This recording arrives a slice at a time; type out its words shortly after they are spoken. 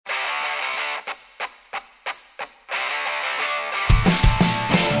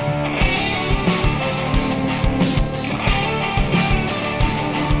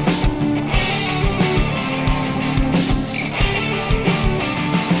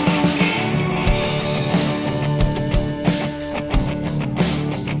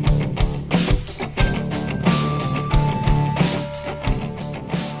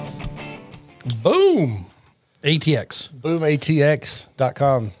ATX.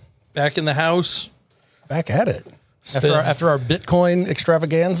 BoomATX.com. Back in the house. Back at it. After our Bitcoin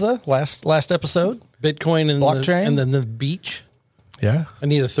extravaganza last episode. Bitcoin and blockchain. And then the beach. Yeah. I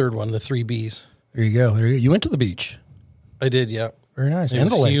need a third one, the 3 Bs. There you go. You went to the beach. I did, yeah. Very nice. It and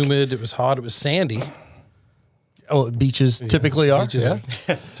was the lake. humid. It was hot. It was sandy. Oh, beaches typically are. Beaches Yeah. are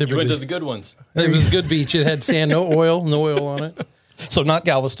You typically. went to the good ones. It was a good beach. It had sand, no oil on it. So not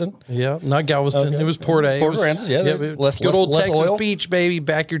Galveston. Yeah, not Galveston. Okay. It was Port A. Port It was- Aransas, yeah, it was less- good old less Texas oil. beach, baby.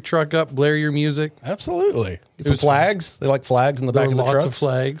 Back your truck up, blare your music. Absolutely. Get some was flags. They like flags in the back There of were the lots trucks. of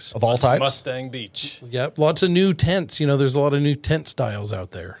flags. Of all types. Mustang Beach. Yep, lots of new tents. There's a lot of new tent styles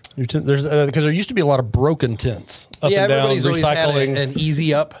out there. There's because there used to be a lot of broken tents up and down, everybody's always had recycling. an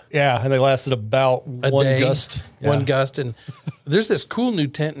easy up Yeah, and they lasted about a one day, gust. one Yeah. gust, and there's this cool new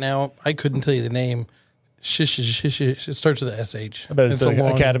tent now. I couldn't tell you the name. Shish. It starts with a SH. I bet it's a an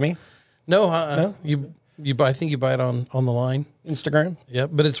long- Academy. No, you buy. I think you buy it on the line. Instagram. Yep,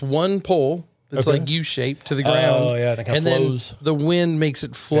 but it's one pole that's Okay. like U-shaped to the ground. Oh, yeah, and it kinda flows. then the wind makes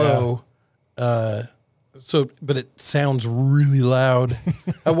it flow. But it sounds really loud.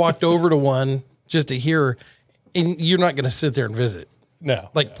 I walked over to one just to hear, and you're not going to sit there and visit. No.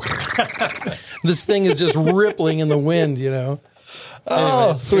 Like this thing is just rippling in the wind, Oh,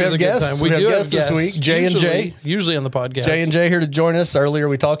 Anyways, so we it was have a good guests. time. We do have guests this guests, week. Jay and Jay. Usually on the podcast. Jay and Jay here to join us. Earlier,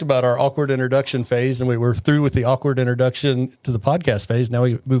 we talked about our awkward introduction phase, and we were through with the awkward introduction to the podcast phase. Now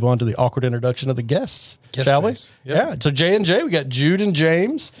we move on to the awkward introduction of the guests, Guest shall we? phase. Yep. Yeah. So Jay and Jay, we got Jude and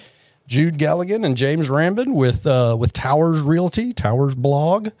James, Jude Galligan and James Rambin with Towers Realty, Towers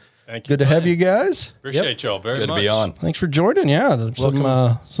Blog. Thank you, Good to have Brian. you guys. Appreciate y'all very Good much. to be on. Thanks for joining. Yeah,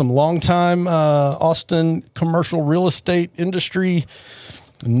 some long-time Austin commercial real estate industry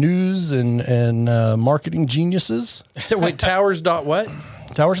news and marketing geniuses. Wait, towers dot what?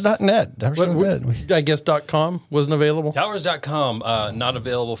 Towers.net. Towers.net. I guess .com wasn't available. Towers.com, not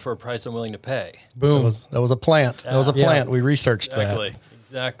available for a price I'm willing to pay. Boom. That was a plant. That was a Yeah. plant. We researched that.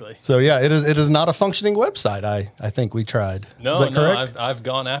 Exactly. So yeah, it is not a functioning website. I think we tried. No, is that correct? I've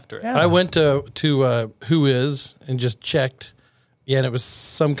gone after it. Yeah. I went to Who Is and just checked. Yeah, and it was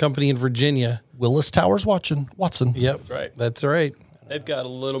some company in Virginia. Willis Towers Watson. Yep. That's right. That's right. They've got a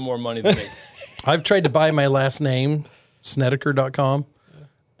little more money than me. I've tried to buy my last name, Snedeker.com,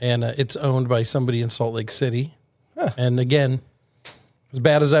 and it's owned by somebody in Salt Lake City. And again, as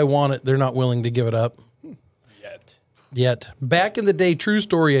bad as I want it, they're not willing to give it up yet. Back in the day, true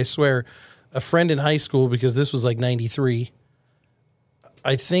story, I swear, a friend in high school, because this was like 93,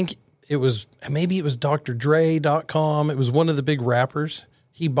 I think maybe it was drdre.com. It was one of the big rappers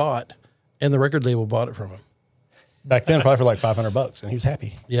he bought, and the record label bought it from him. Back then, probably for like $500, and he was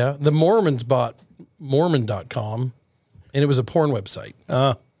happy. Yeah. The Mormons bought Mormon.com, and it was a porn website.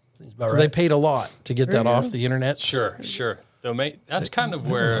 Seems about So right. they paid a lot to get that off the internet. Sure. Domain. That's kind of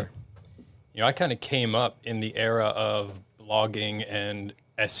where, I kind of came up in the era of blogging and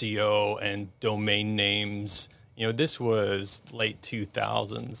SEO and domain names. This was late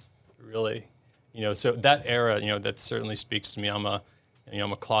 2000s, really. So that era, that certainly speaks to me. I'm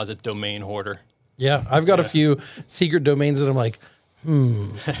a closet domain hoarder. Yeah. I've got a few secret domains that I'm like,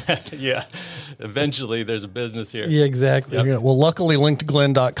 Yeah. Eventually, there's a business here. yeah, exactly. Yeah, well, luckily,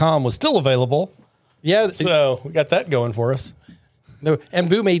 linkedglen.com was still available. Yeah. So we got that going for us. No, and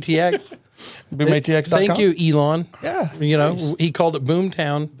Boom ATX. BoomATX.com. Thank you, Elon. Yeah. He called it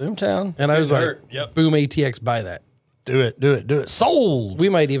Boomtown. Boomtown. And I was like, hurt. Yep. Boom ATX, buy that. Do it. Sold. We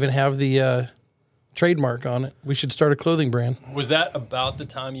might even have the trademark on it. We should start a clothing brand, Was that about the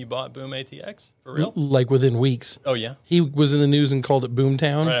time you bought Boom ATX? For real? like within weeks. Oh, yeah. He was in the news and called it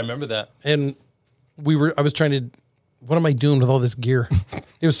Boomtown. Right, I remember that. And I was trying to, what am I doing with all this gear?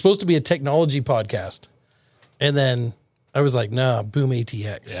 It was supposed to be a technology podcast. And then I was like, nah, Boom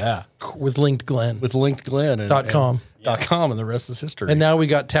ATX. Yeah. With Linked Glenn. With LinkedGlen. .com. .com, and the rest is history. And now we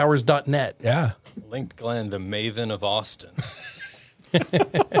got towers.net. yeah. Linked Glenn, the maven of Austin.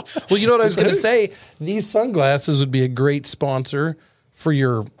 Well, you know what I was going to say? These sunglasses would be a great sponsor for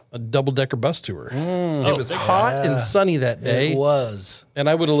your double-decker bus tour. It was hot and sunny that day. It was. And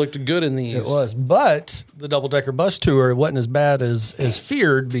I would have looked good in these. It was. But the double-decker bus tour wasn't as bad as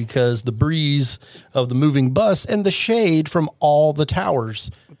feared because the breeze of the moving bus and the shade from all the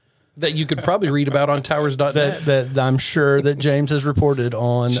towers That you could probably read about on towers.net. that I'm sure that James has reported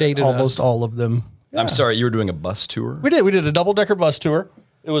on Shaded almost us. all of them. I'm sorry, you were doing a bus tour? We did a double-decker bus tour.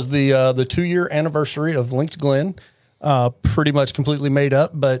 It was the 2-year anniversary of Linked Glen. Pretty much completely made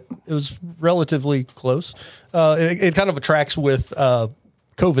up, but it was relatively close. It kind of attracts with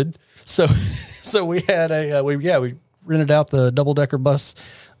COVID. So we had we rented out the double-decker bus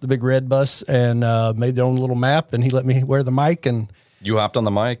the big red bus, and made their own little map. And he let me wear the mic, and You hopped on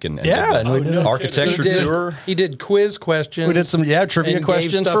the mic and Yeah, did the and we did it. architecture tour. He did quiz questions. we did some trivia and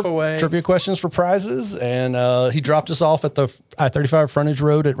questions gave stuff for away. trivia questions for prizes. And he dropped us off at the I-35 frontage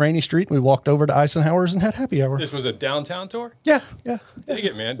road at Rainy Street. And we walked over to Eisenhower's and had happy hour. This was a downtown tour? Yeah. Dig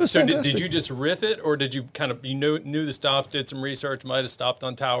it, man. was So did fantastic. you just riff it, or did you kind of, knew the stops, did some research, might have stopped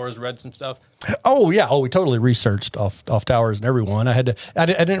on towers, read some stuff? Oh yeah. Oh, we totally researched off towers and everyone. I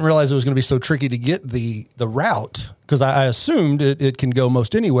didn't realize it was going to be so tricky to get the route, because I assumed it can go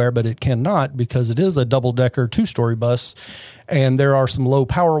most anywhere, but it cannot, because it is a double decker 2-story bus, and there are some low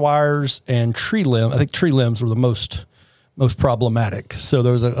power wires and tree limb. I think tree limbs were the most problematic. So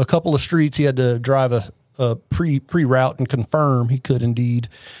there was a couple of streets he had to drive a pre route and confirm he could indeed.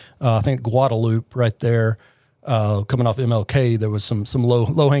 I think Guadalupe right there. Coming off MLK, there was some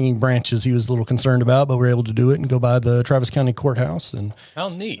low hanging branches he was a little concerned about, but we were able to do it and go by the Travis County Courthouse. And How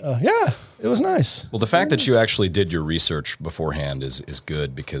neat. yeah, it was nice. Well, the fact that you actually did your research beforehand is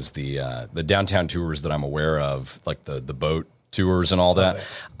good, because the downtown tours that I'm aware of, like the boat tours and all that,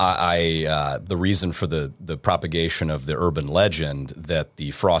 the reason for the propagation of the urban legend that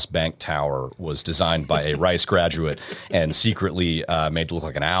the Frost Bank Tower was designed by a Rice graduate and secretly made to look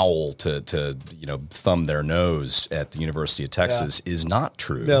like an owl to thumb their nose at the University of Texas is not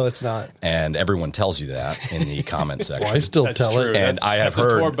true. No, it's not. And everyone tells you that in the comment section. Well, I still That's tell true. it. And That's- I have that's a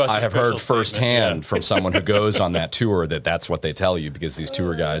tour heard, bus I have official heard statement, firsthand yeah. from someone who goes on that tour that's what they tell you, because these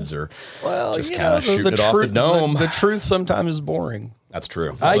tour guides are just you kind know, of shooting it off the dome. The truth sometimes is boring. That's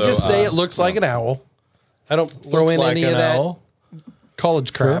true. I Although, just say it looks like an owl. I don't throw Looks in like any an of that owl.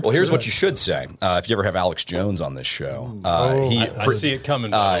 college crap. Well, here's what you should say. If you ever have Alex Jones on this show, I see it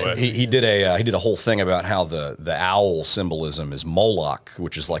coming, by the way. he did a whole thing about how the owl symbolism is Moloch,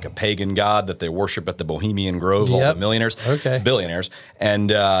 which is like a pagan god that they worship at the Bohemian Grove, all Yep. the millionaires, billionaires. And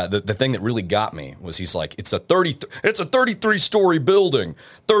the thing that really got me was he's like, it's a 33-story building,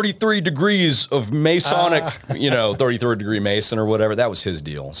 33 degrees of Masonic, 33rd degree Mason or whatever. That was his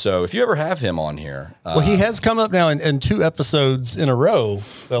deal. So if you ever have him on here, Well, he has come up now in 2 episodes in a row.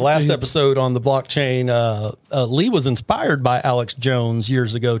 The last episode on the blockchain, Lee was inspired by Alex Jones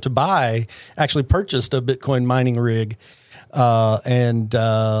years ago to actually purchased a Bitcoin mining rig and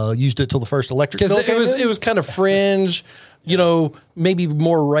used it till the first electric bill Because came in. it was kind of fringe, maybe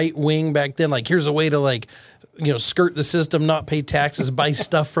more right wing back then. Like, here's a way to skirt the system, not pay taxes, buy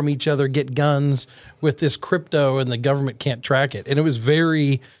stuff from each other, get guns with this crypto, and the government can't track it. And it was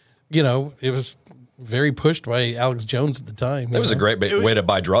very, very pushed by Alex Jones at the time. it was a great way to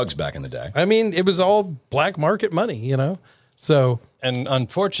buy drugs back in the day. I mean, it was all black market money, So And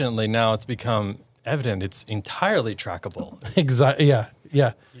unfortunately, now it's become evident it's entirely trackable. exactly,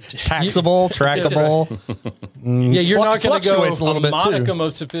 yeah. taxable, trackable. Yeah, you're not going to go. fluctuates a little A bit too. modicum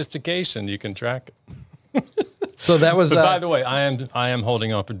of sophistication, you can track it. So that was But by the way, I am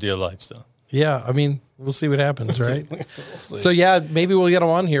holding on for dear life still. yeah. I mean, we'll see what happens, right? So yeah, maybe we'll get him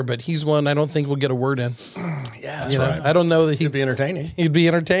on here, but he's one I don't think we'll get a word in. Yeah, That's right. I don't know that It'd be entertaining. he'd be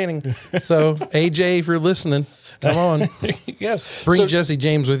entertaining. So AJ, if you're listening, come on, Yeah. bring Jesse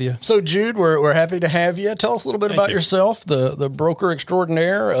James with you. So Jude, we're happy to have you. Tell us a little bit about you. yourself, the broker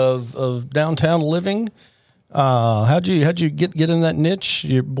extraordinaire of downtown living. How'd you get in that niche?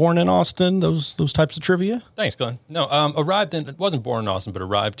 You're born in Austin. Those types of trivia. Thanks, Glenn. No, wasn't born in Austin, but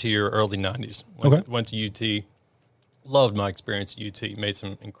arrived here early 90s. Went to UT. Loved my experience at UT. Made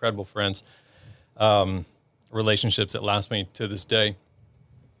some incredible friends. Relationships that last me to this day.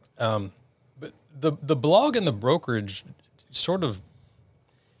 But the blog and the brokerage sort of,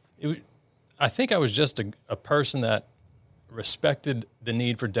 I think I was just a person that respected the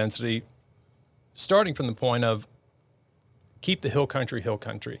need for density, starting from the point of keep the hill country.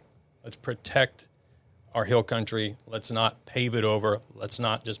 Let's protect our hill country. Let's not pave it over. Let's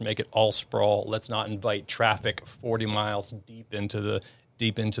not just make it all sprawl. Let's not invite traffic 40 miles deep into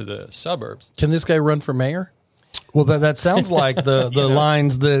the suburbs. Can this guy run for mayor? Well, that sounds like the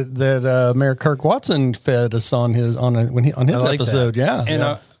lines that Mayor Kirk Watson fed us on his I like episode. that. Yeah,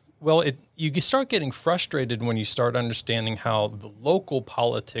 And you start getting frustrated when you start understanding how the local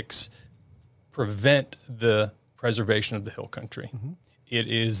politics prevent the preservation of the hill country. Mm-hmm. It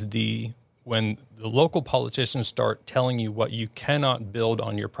is when the local politicians start telling you what you cannot build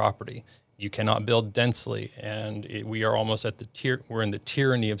on your property. You cannot build densely, and we are almost at we're in the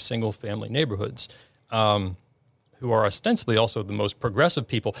tyranny of single family neighborhoods, who are ostensibly also the most progressive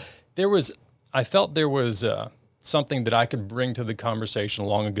people. I felt there was something that I could bring to the conversation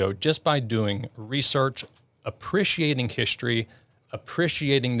long ago just by doing research, appreciating history,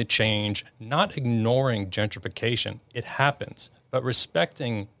 appreciating the change, not ignoring gentrification. It happens. but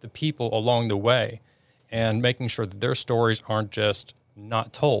respecting the people along the way and making sure that their stories aren't just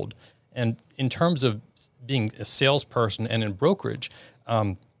not told. And in terms of being a salesperson and in brokerage,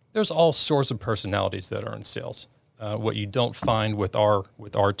 there's all sorts of personalities that are in sales. What you don't find with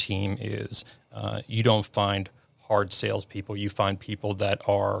our team is you don't find hard salespeople. You find people that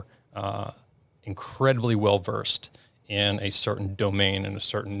are incredibly well versed in a certain domain and a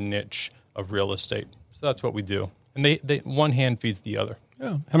certain niche of real estate. So that's what we do. And they one hand feeds the other.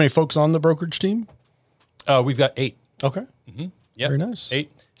 Yeah. How many folks on the brokerage team? We've got 8. Okay. Yep. Very nice.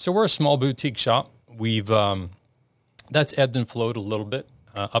 8. So we're a small boutique shop. We've that's ebbed and flowed a little bit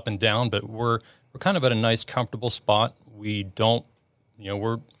up and down, but we're kind of at a nice, comfortable spot. We don't,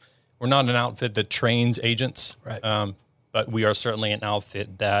 we're not an outfit that trains agents, right? But we are certainly an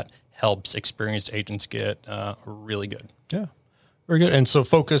outfit that helps experienced agents get really good. Yeah, very good. And so,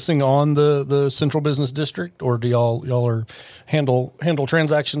 focusing on the central business district, or do y'all are handle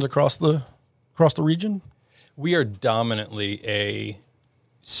transactions across the region? We are dominantly a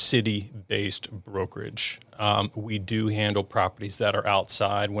city-based brokerage. We do handle properties that are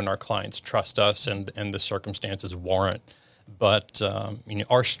outside when our clients trust us and the circumstances warrant. But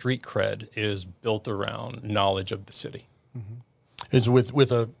our street cred is built around knowledge of the city. Mm-hmm. It's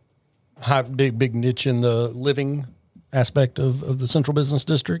with a high, big niche in the living aspect of the central business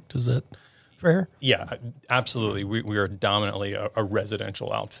district. Is that fair? Yeah, absolutely. We are dominantly a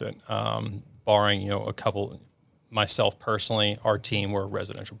residential outfit, barring a couple. Myself personally, our team, we're a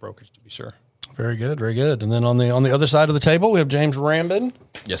residential brokerage, to be sure. Very good, very good. And then on the other side of the table, we have James Rambin.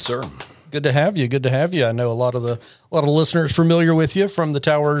 Yes, sir. Good to have you. Good to have you. I know a lot of the listeners familiar with you from the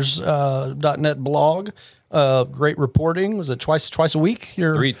Towers.net blog. Great reporting. Was it twice a week?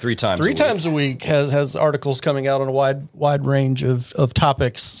 Three times a week has articles coming out on a wide range of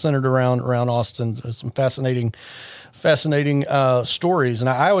topics centered around Austin. Some fascinating stories, and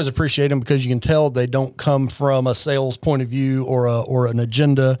I always appreciate them because you can tell they don't come from a sales point of view or an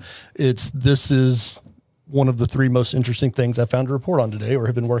agenda. This is one of the 3 most interesting things I found to report on today, or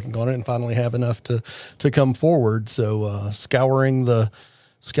have been working on it and finally have enough to come forward. So scouring the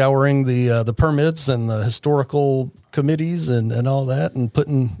permits and the historical committees and all that, and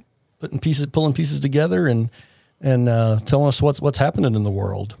pulling pieces together and telling us what's happening in the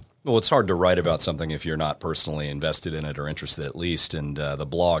world. Well, it's hard to write about something if you're not personally invested in it or interested at least, and the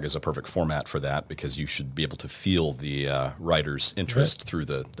blog is a perfect format for that because you should be able to feel the writer's interest through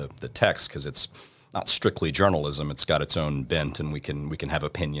the text, because it's not strictly journalism. It's got its own bent, and we can have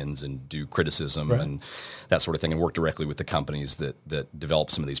opinions and do criticism and that sort of thing, and work directly with the companies that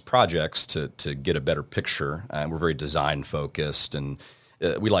develop some of these projects to get a better picture. And we're very design focused, and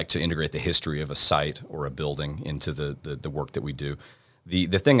we like to integrate the history of a site or a building into the work that we do.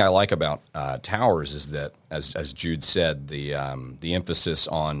 The thing I like about Towers is that, as Jude said, the emphasis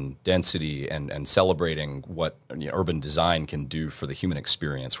on density and celebrating what urban design can do for the human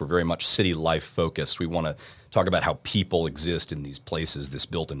experience. We're very much city life focused. We want to talk about how people exist in these places, this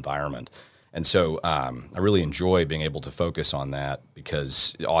built environment. And so I really enjoy being able to focus on that,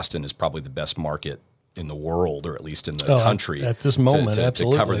 because Austin is probably the best market in the world, or at least in the country at this moment,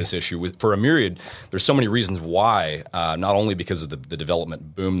 to cover this issue for a myriad. There's so many reasons why, not only because of the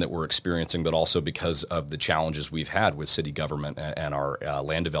development boom that we're experiencing, but also because of the challenges we've had with city government and our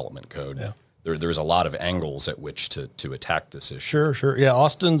land development code. Yeah. There's a lot of angles at which to attack this issue. Sure. Yeah,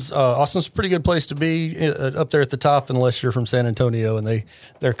 Austin's a pretty good place to be up there at the top, unless you're from San Antonio and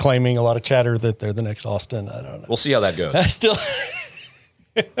they're claiming a lot of chatter that they're the next Austin. I don't know. We'll see how that goes.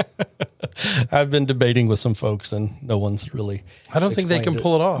 I've been debating with some folks, and no one's really. I don't think they can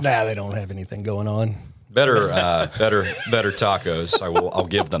pull it off. Nah, they don't have anything going on. Better tacos. I'll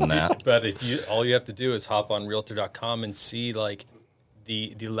give them that. But all you have to do is hop on Realtor.com and see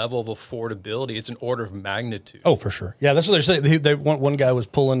the level of affordability. It's an order of magnitude. Oh, for sure. Yeah, that's what they're saying. They one guy was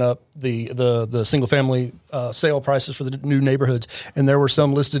pulling up the single family sale prices for the new neighborhoods, and there were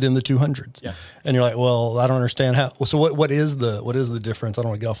some listed in the 200s. Yeah, and you're like, well, I don't understand how. So what is the difference? I don't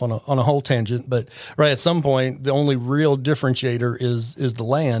want to get off on a whole tangent, but right at some point, the only real differentiator is the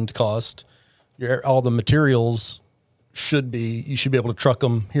land cost. All the materials you should be able to truck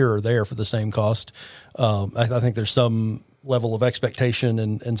them here or there for the same cost. I think there's some level of expectation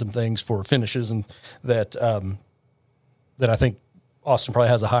and some things for finishes, and that I think Austin probably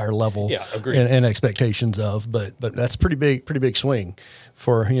has a higher level and expectations of, but that's pretty big swing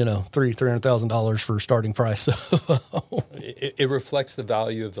for $300,000 for starting price. It reflects the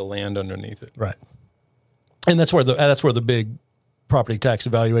value of the land underneath it, right? And that's where the big property tax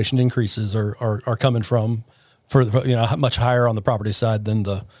evaluation increases are coming from, for much higher on the property side than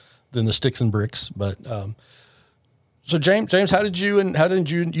the sticks and bricks, but. So James, how did you and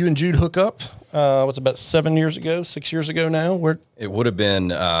Jude hook up? What's about 6 years ago now? It would have been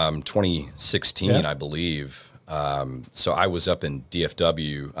 2016, Yeah. I believe. So I was up in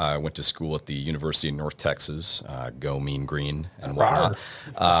DFW. I went to school at the University of North Texas. Go Mean Green and whatnot.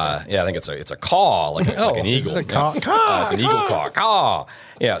 Yeah, I think it's a caw, like an eagle. It's a caw. It's an eagle caw. Caw.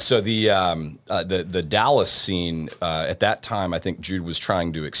 Yeah. So the Dallas scene at that time, I think Jude was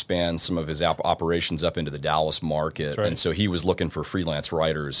trying to expand some of his operations up into the Dallas market, right. and so he was looking for freelance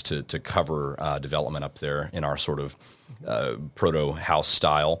writers to cover development up there in our sort of proto house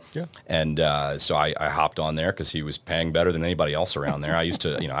style. Yeah. And so I hopped on there because he was paying better than anybody else around there. I used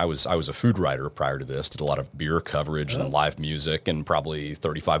to, I was a food writer prior to this, did a lot of beer coverage and live music, and probably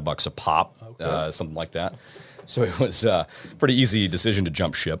 $35 a pop, something like that. So it was a pretty easy decision to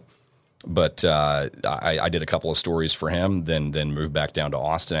jump ship. But I did a couple of stories for him, then moved back down to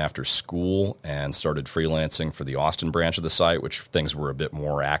Austin after school and started freelancing for the Austin branch of the site, which things were a bit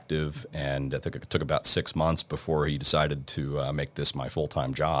more active. And I think it took about 6 months before he decided to make this my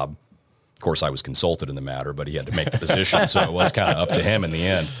full-time job. Of course, I was consulted in the matter, but he had to make the position, so it was kind of up to him in the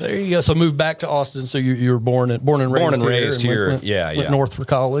end. There you go. So moved back to Austin. So you were born and raised here. Went went north for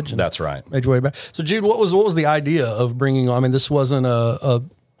college. And That's right. made your way back. So Jude, what was the idea of bringing on? I mean, this wasn't a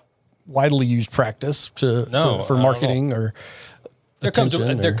widely used practice for marketing or there comes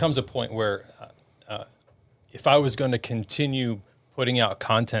a point where if I was going to continue putting out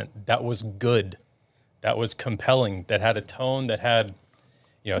content that was good, that was compelling, that had a tone, that had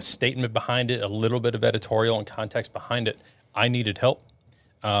a statement behind it, a little bit of editorial and context behind it, I needed help.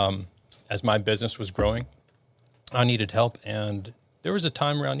 As my business was growing, I needed help. And there was a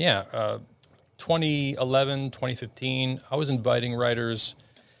time around 2011, 2015, I was inviting writers,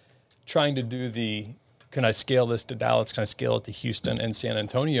 trying to do can I scale this to Dallas? Can I scale it to Houston and San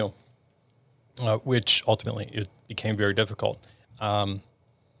Antonio? Which ultimately it became very difficult.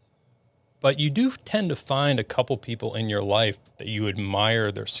 But you do tend to find a couple people in your life that you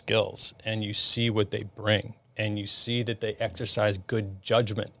admire their skills, and you see what they bring, and you see that they exercise good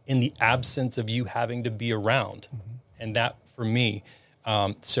judgment in the absence of you having to be around. Mm-hmm. And that, for me,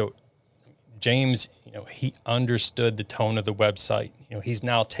 so James, he understood the tone of the website. He's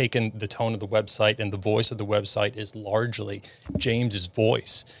now taken the tone of the website, and the voice of the website is largely James's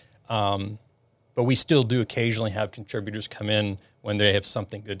voice. But we still do occasionally have contributors come in when they have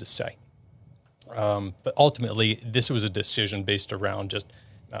something good to say. But ultimately, this was a decision based around just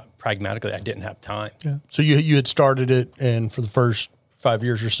pragmatically, I didn't have time. Yeah. So you had started it, and for the first 5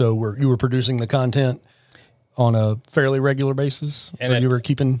 years or so, you were producing the content on a fairly regular basis, and you were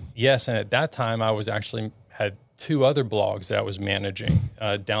keeping. Yes, and at that time, I was actually had 2 other blogs that I was managing: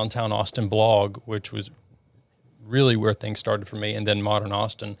 Downtown Austin blog, which was really where things started for me, and then Modern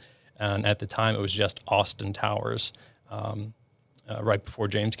Austin. And at the time, it was just Austin Towers, right before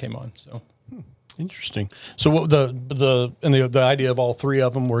James came on. So. Interesting. So what the idea of all 3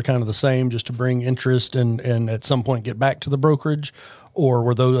 of them were kind of the same, just to bring interest and at some point get back to the brokerage, or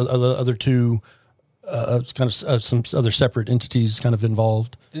were those other 2 some other separate entities kind of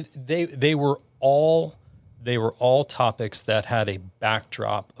involved? They were all topics that had a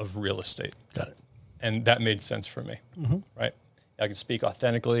backdrop of real estate. Got it. And that made sense for me. Mm-hmm. Right. I could speak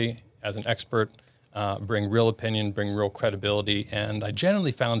authentically as an expert. Bring real opinion, bring real credibility. And I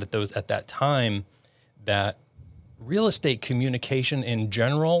generally found that at that time, that real estate communication in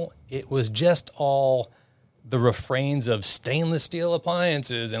general, it was just all the refrains of stainless steel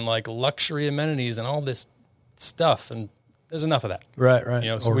appliances and like luxury amenities and all this stuff. And there's enough of that.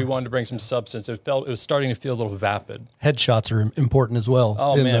 Right. So we wanted to bring some substance. It was starting to feel a little vapid. Headshots are important as well.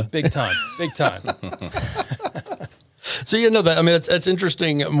 Oh man, big time. So that, I mean, it's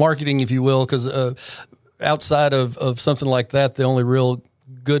interesting marketing, if you will, because outside of something like that, the only real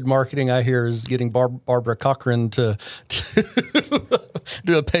good marketing I hear is getting Barbara Cochran to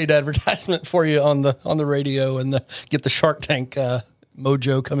do a paid advertisement for you on the radio and get the Shark Tank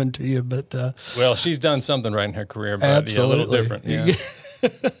mojo coming to you. But well, she's done something right in her career, but a little different. Yeah.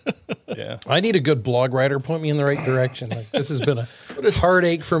 Yeah. I need a good blog writer. Point me in the right direction. Like, this has been a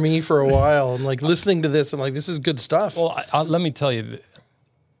heartache for me for a while. I'm like listening to this. I'm like, this is good stuff. Well, let me tell you,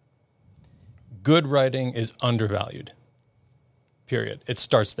 good writing is undervalued. Period. It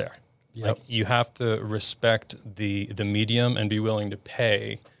starts there. Yep. Like, you have to respect the medium and be willing to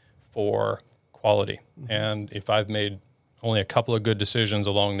pay for quality. Mm-hmm. And if I've made only a couple of good decisions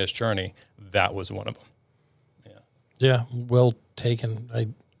along this journey, that was one of them. Yeah, well taken. I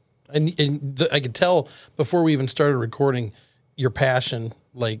could tell before we even started recording your passion,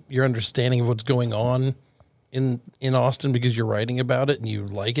 like your understanding of what's going on in Austin because you're writing about it and you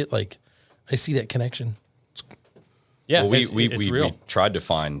like it. Like, I see that connection. Yeah, Well, it's we real. tried to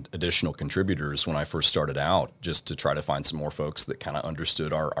find additional contributors when I first started out, just to try to find some more folks that kind of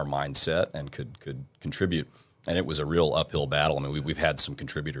understood our mindset and could contribute. And it was a real uphill battle. I mean, we've had some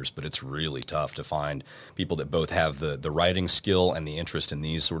contributors, but it's really tough to find people that both have the writing skill and the interest in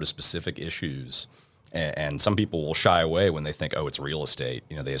these sort of specific issues. And some people will shy away when they think, oh, it's real estate.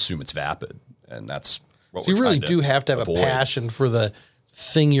 You know, they assume it's vapid, and that's what So we're you really trying to do have to have avoid. a passion for the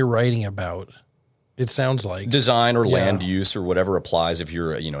thing you're writing about. It sounds like Design or land use or whatever applies. If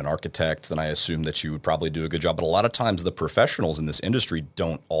you're an architect, then I assume that you would probably do a good job. But a lot of times the professionals in this industry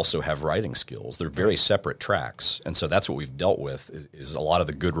don't also have writing skills. They're very separate tracks. And so that's what we've dealt with is a lot of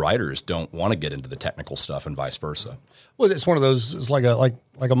the good writers don't want to get into the technical stuff and vice versa. Well, it's one of those. It's like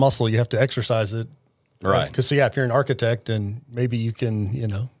a muscle. You have to exercise it, Right. Because if you're an architect and maybe you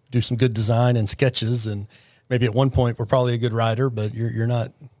can do some good design and sketches, and maybe at one point we're probably a good writer, but you're not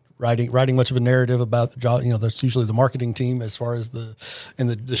writing much of a narrative about the job. That's usually the marketing team, as far as the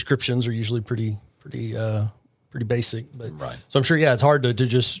descriptions are usually pretty basic. But Right. so I'm sure, it's hard to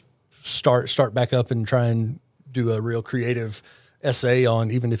just start back up and try and do a real creative essay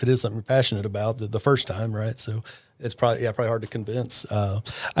on, even if it is something you're passionate about the first time. Right. So it's probably hard to convince.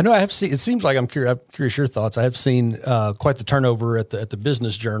 I know I have seen, it seems like I'm curious your thoughts. I have seen quite the turnover at the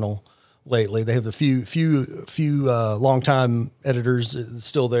Business Journal lately. They have a few longtime editors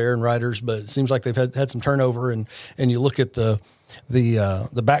still there and writers, but it seems like they've had some turnover. And you look at the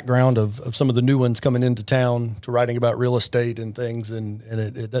background of some of the new ones coming into town to writing about real estate and things, and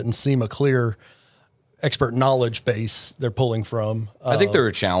it doesn't seem a clear expert knowledge base they're pulling from. I think there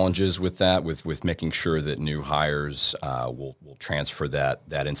are challenges with that, with making sure that new hires will transfer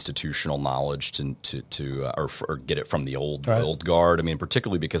that institutional knowledge or get it from the old guard. I mean,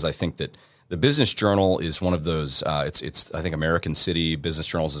 particularly because I think that the Business Journal is one of those. It's I think American City Business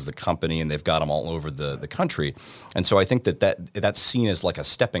Journals is the company, and they've got them all over the country. And so I think that's seen as like a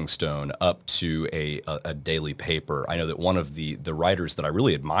stepping stone up to a daily paper. I know that one of the writers that I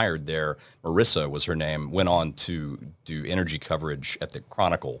really admired there, Marissa was her name, went on to do energy coverage at the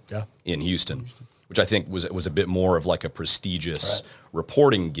Chronicle in Houston, which I think was a bit more of like a prestigious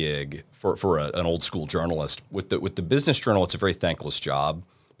reporting gig for an old school journalist. With the Business Journal, it's a very thankless job,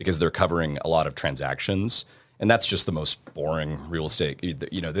 because they're covering a lot of transactions, and that's just the most boring real estate.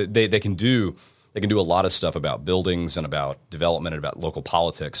 They can do a lot of stuff about buildings and about development and about local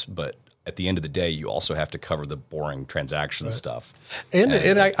politics, but at the end of the day, you also have to cover the boring transaction stuff. And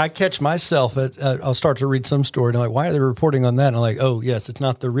I catch myself I'll start to read some story and I'm like, why are they reporting on that? And I'm like, oh yes, it's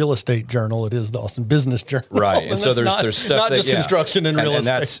not the Real Estate Journal, it is the Austin Business Journal. Right. And so there's stuff not just construction and real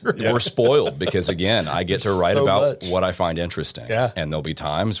estate. And we're spoiled because, again, I get to write so about much. what I find interesting. Yeah. And there'll be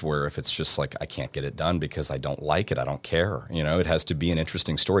times where if it's just like I can't get it done because I don't like it, I don't care. It has to be an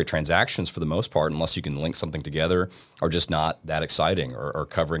interesting story. Transactions, for the most part, unless you can link something together, are just not that exciting or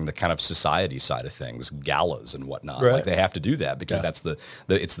covering the kind of society side of things, galas and whatnot. Right. Like they have to do that because that's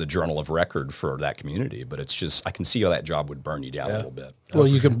it's the journal of record for that community. But it's just, I can see how that job would burn you down a little bit. Well,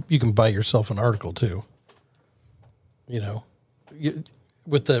 you can buy yourself an article too. You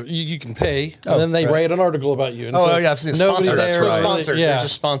can pay, and then they write an article about you. And I've seen nobody sponsored. there That's is really- sponsored. yeah. They're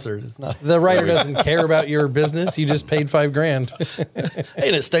just sponsored. It's not. The writer doesn't care about your business. You just paid $5,000.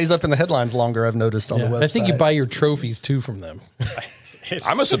 And it stays up in the headlines longer, I've noticed on the website. I think you buy your trophies too from them.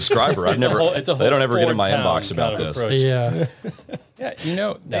 I'm a subscriber. I've never. It's a they don't ever get in my Ford inbox Town about kind of this. approach. Yeah.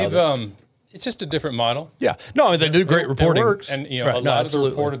 Yeah, they've it's just a different model. Yeah. No, I mean, they do great reporting. works. And Right, a lot of the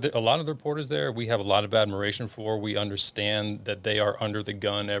absolutely. reporters there, we have a lot of admiration for. We understand that they are under the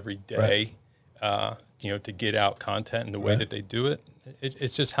gun every day, to get out content and the way that they do it.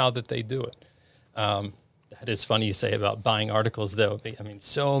 It's just how that they do it. That is funny you say about buying articles, though. I mean,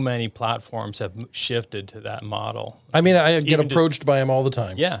 so many platforms have shifted to that model. I mean, I get Even approached by them all the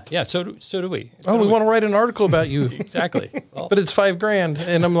time. Yeah. So do we. Oh, we want to write an article about you, Exactly. Well, but it's $5,000,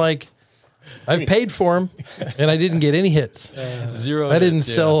 and I'm like, I've paid for them, and I didn't get any hits. zero. I didn't hits,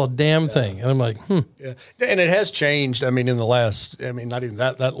 yeah. sell a damn thing, and I'm like, Yeah. And it has changed. I mean, in the last, not even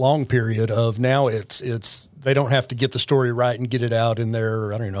that long period of now it's they don't have to get the story right and get it out in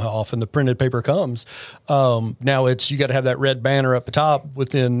their, I don't even know how often the printed paper comes. Now you got to have that red banner up the top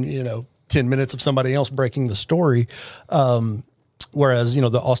within, 10 minutes of somebody else breaking the story. Whereas,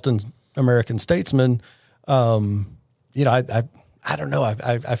 the Austin American Statesman, I don't know.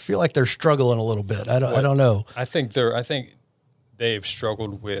 I feel like they're struggling a little bit. I don't know. I think they've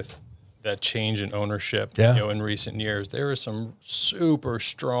struggled with that change in ownership. Yeah. In recent years, there are some super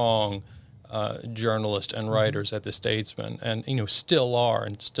strong journalists and writers at the Statesman, and still are,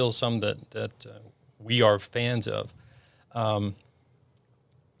 and still some that we are fans of. But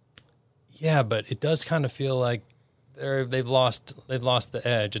it does kind of feel like they've lost the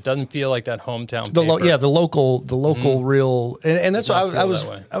edge. It doesn't feel like that hometown. The paper. the local real, and that's why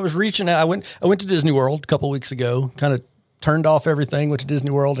I was reaching out. I went to Disney World a couple weeks ago, kind of turned off everything, went to Disney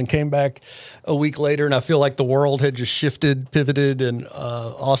World, and came back a week later, and I feel like the world had just shifted, pivoted, and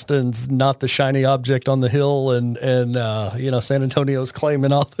Austin's not the shiny object on the hill, and San Antonio's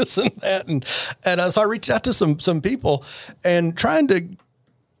claiming all this and that, and so I reached out to some people and trying to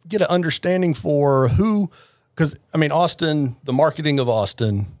get an understanding for who, because I mean, Austin, the marketing of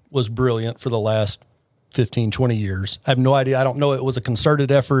Austin was brilliant for the last 15, 20 years. I have no idea. I don't know. It was a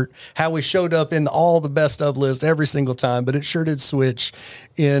concerted effort, how we showed up in all the best of list every single time, but it sure did switch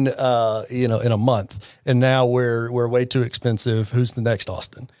in a month. And now we're way too expensive. Who's the next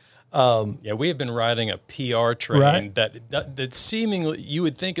Austin? We have been riding a PR train Right. that seemingly you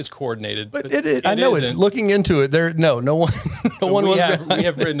would think is coordinated, But I know isn't. it's looking into it. No one we was have, behind we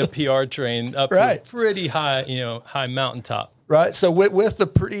have ridden a PR train up Right. to a pretty high, high mountaintop. Right. So with the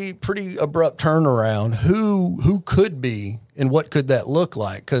pretty abrupt turnaround, who could be and what could that look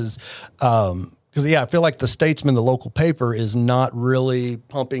like? Because I feel like the Statesman, the local paper, is not really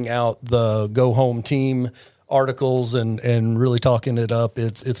pumping out the go home team articles and really talking it up.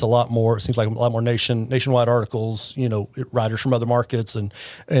 It's a lot more. It seems like a lot more nationwide articles. Writers from other markets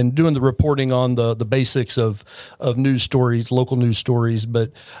and doing the reporting on the basics of news stories, local news stories,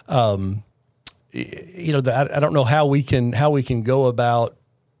 but. I don't know how we can go about,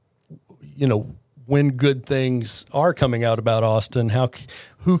 when good things are coming out about Austin,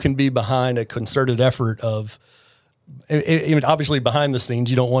 who can be behind a concerted effort of, obviously behind the scenes,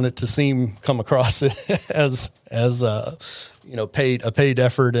 you don't want it to come across as a paid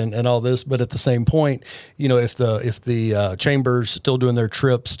effort and all this, but at the same point, if the chamber's still doing their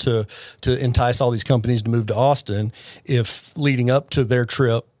trips to entice all these companies to move to Austin, if leading up to their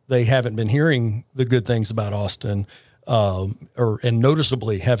trip, they haven't been hearing the good things about Austin, and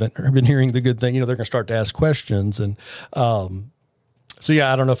noticeably haven't been hearing the good thing. They're going to start to ask questions, and I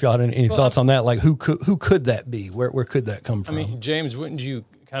don't know if y'all had any thoughts on that. Like, who could that be? Where could that come from? I mean, James, wouldn't you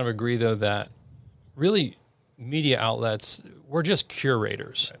kind of agree though that really media outlets, we're just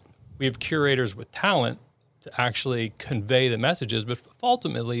curators. We have curators with talent to actually convey the messages, but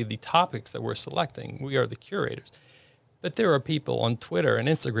ultimately the topics that we're selecting, we are the curators. But there are people on Twitter and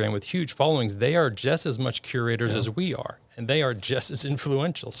Instagram with huge followings. They are just as much curators as we are, and they are just as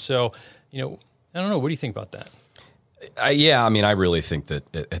influential. So, I don't know. What do you think about that? I really think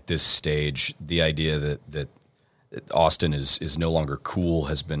that at this stage, the idea that Austin is no longer cool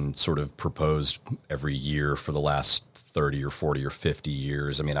has been sort of proposed every year for the last 30 or 40 or 50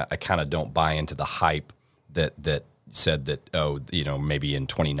 years. I mean, I kind of don't buy into the hype that said that, maybe in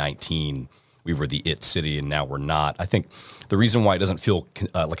 2019 we were the it city and now we're not. I think the reason why it doesn't feel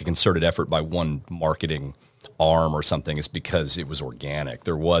like a concerted effort by one marketing arm or something is because it was organic.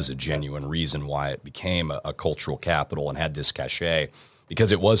 There was a genuine reason why it became a cultural capital and had this cachet,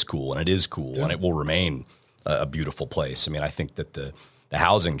 because it was cool and it is cool and it will remain a beautiful place. I mean, I think that the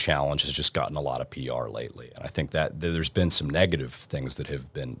housing challenge has just gotten a lot of PR lately. And I think that there's been some negative things that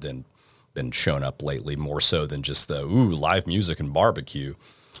have been shown up lately, more so than just the live music and barbecue.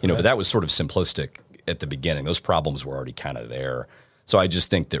 But that was sort of simplistic at the beginning. Those problems were already kind of there. So I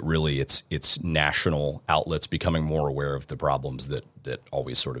just think that really it's national outlets becoming more aware of the problems that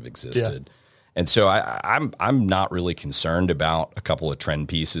always sort of existed. Yeah. And so I'm not really concerned about a couple of trend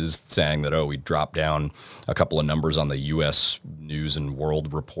pieces saying that, we dropped down a couple of numbers on the U.S. News and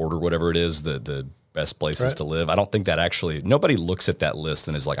World Report or whatever it is, the best places to live. I don't think that nobody looks at that list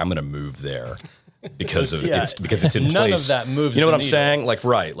and is like, I'm going to move there. Because of it's in place. None of that moves. You know what I'm saying? Like,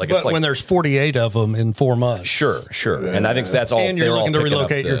 right? Like, it's like when there's 48 of them in 4 months. Sure. And I think that's all. And you're looking to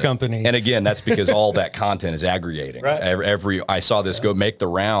relocate your company. And again, that's because all that content is aggregating. Right. I saw this go make the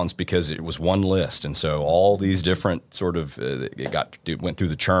rounds because it was one list, and so all these different sort of went through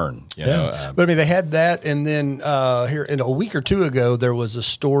the churn. You know? But I mean, they had that, and then here in a week or two ago, there was a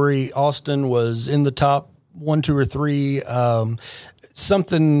story. Austin was in the top 1, 2, or 3.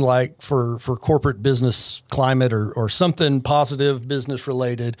 Something like for corporate business climate or something positive business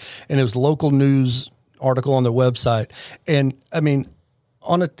related. And it was a local news article on their website. And I mean,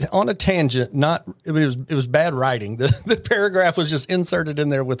 on a tangent, it was bad writing. The paragraph was just inserted in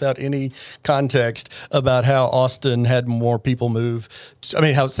there without any context about how Austin had more people move.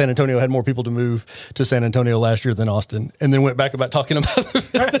 How San Antonio had more people to move to San Antonio last year than Austin, and then went back about talking about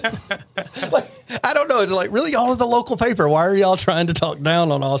I don't know. It's like, really, y'all are the local paper. Why are y'all trying to talk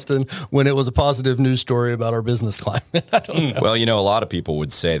down on Austin when it was a positive news story about our business climate? I don't know. Well, a lot of people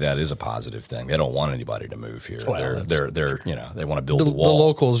would say that is a positive thing. They don't want anybody to move here. Well, they're they want to build The a wall.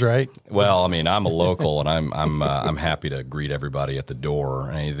 locals, right? Well, I'm a local, and I'm happy to greet everybody at the door.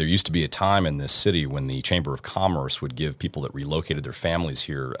 There used to be a time in this city when the Chamber of Commerce would give people that relocated their families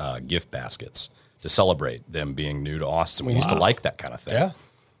here gift baskets to celebrate them being new to Austin. We used to like that kind of thing.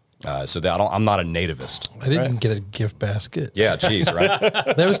 Yeah. So that I'm not a nativist. I didn't get a gift basket. Yeah, geez, right?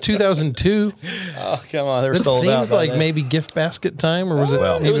 That was 2002. Oh, come on. They're It sold out. seems like maybe gift basket time, or was it?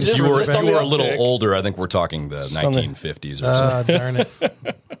 Well, It was if just- you were, just if on you the were a little uptick. older, I think we're talking the on the- 1950s or something. Darn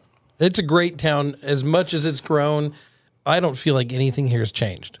it. It's a great town. As much as it's grown, I don't feel like anything here has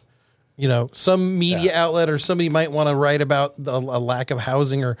changed. Some media outlet or somebody might want to write about a lack of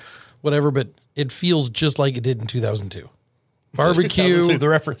housing or whatever, but it feels just like it did in 2002. Barbecue, 2002, the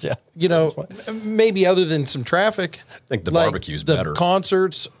reference, yeah. Maybe other than some traffic. I think the like barbecue's the better.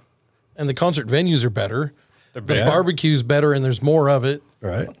 Concerts and the concert venues are better. The bigger. barbecue's better and there's more of it.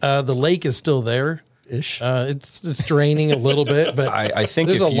 Right. The lake is still there. Ish. It's draining a little bit, but I think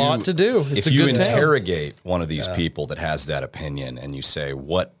there's if a lot to do. It's if a you good town. interrogate one of these people that has that opinion and you say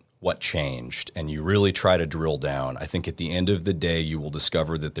what changed, and you really try to drill down, I think at the end of the day you will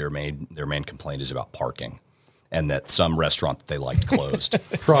discover that their main complaint is about parking. And that some restaurant that they liked closed.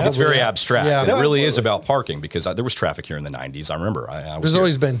 Probably. That's very abstract. Yeah. And it really is about parking because there was traffic here in the 90s. I remember. I was There's here.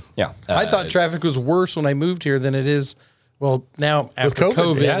 always been. Yeah. I thought traffic was worse when I moved here than it is. Well, now after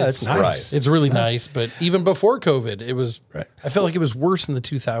COVID, yeah, it's it's nice. Right. It's really nice. But even before COVID, it was. Right. I felt like it was worse in the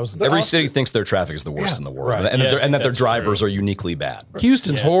 2000s. Every city thinks their traffic is the worst in the world, Right. and, that their that's drivers are uniquely bad.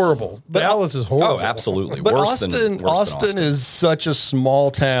 Houston's Yes. horrible. Dallas is horrible. Oh, absolutely. But worse Austin than Austin is such a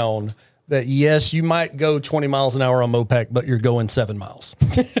small town that, yes, you might go 20 miles an hour on Mopac, but you're going 7 miles.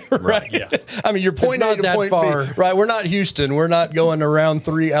 Right. Yeah. I mean, your point not A to that point far. B. Right. We're not Houston. We're not going around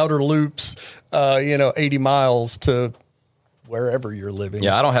 3 outer loops, 80 miles to wherever you're living.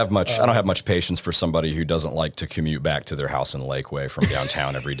 Yeah, I don't have much patience for somebody who doesn't like to commute back to their house in Lakeway from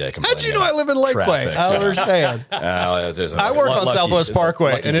downtown every day. How'd you know I live in Lakeway? Traffic. I don't understand. I work on Southwest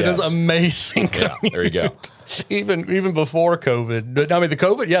Parkway, and it is amazing. Yeah, there you go. Even before COVID. But, I mean, the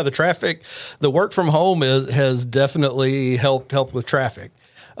COVID, the traffic, the work from home has definitely helped with traffic.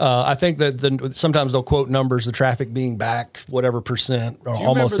 I think that sometimes they'll quote numbers, the traffic being back, whatever percent, or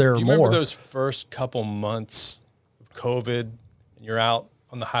almost there or do you more. remember those first couple months of COVID, and you're out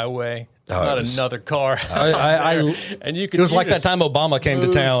on the highway? Oh, Not it was- another car. And you could. It was like that time Obama came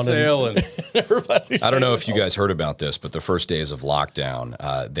to town and- Sailing. I don't know if you guys heard about this, but the first days of lockdown,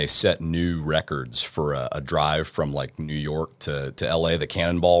 they set new records for a drive from like New York to LA, the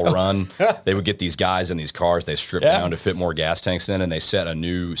Cannonball Run. They would get these guys in these cars, they stripped down to fit more gas tanks in, and they set a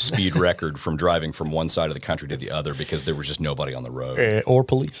new speed record from driving from one side of the country to the other because there was just nobody on the road. or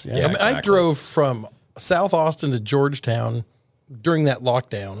police. Yeah. Yeah. I mean, I exactly. drove from South Austin to Georgetown during that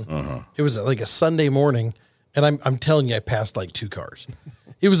lockdown. It was like a Sunday morning, and I'm telling you, I passed like 2 cars.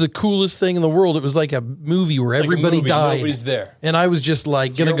 It was the coolest thing in the world. It was like a movie where everybody movie, died. nobody's there. And I was just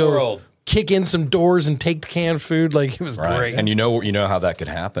like going to your go world. kick in some doors and take canned food. Like, it was great. And you know how that could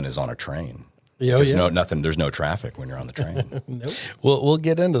happen is on a train. Yeah, There's yeah. there's no traffic when you're on the train. We'll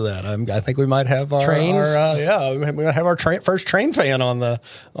get into that. I think we might have our Trains? we might have our first train fan on the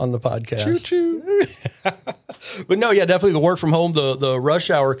podcast. Choo-choo. But no, definitely the work from home, the rush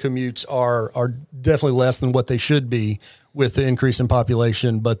hour commutes are definitely less than what they should be with the increase in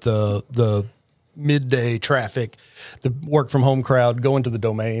population. But the midday traffic, the work from home crowd going to the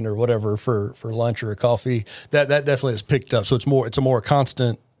Domain or whatever for lunch or a coffee, that definitely has picked up. So it's a more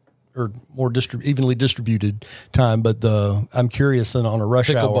constant or more evenly distributed time. But I'm curious on a rush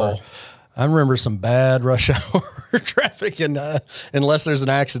Pickleball. hour. I remember some bad rush hour traffic, and unless there's an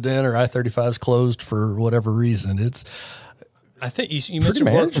accident or I-35 is closed for whatever reason, it's I think you Pretty mentioned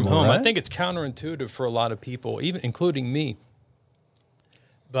work from manageable, home. right? I think it's counterintuitive for a lot of people, even including me.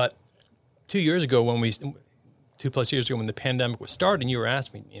 But 2 years ago, 2+ years ago, when the pandemic was starting, you were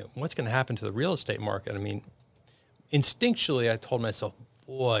asking me, what's going to happen to the real estate market? I mean, instinctually, I told myself,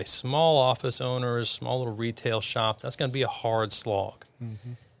 boy, small office owners, small little retail shops, that's going to be a hard slog.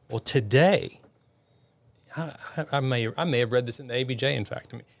 Mm-hmm. Well, today, I may have read this in the ABJ. In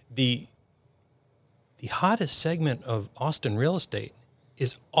fact, I mean, the hottest segment of Austin real estate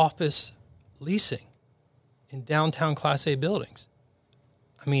is office leasing in downtown Class A buildings.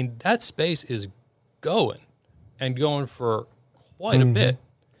 I mean, that space is going for quite a bit.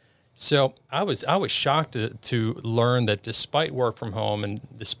 So I was shocked to learn that despite work from home and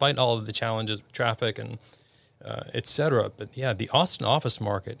despite all of the challenges of traffic and et cetera, but yeah, the Austin office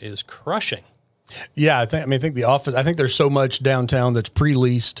market is crushing. Yeah, I think the office. I think there's so much downtown that's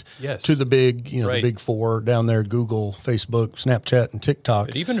pre-leased Yes. to the big, the Right. big four down there: Google, Facebook, Snapchat, and TikTok.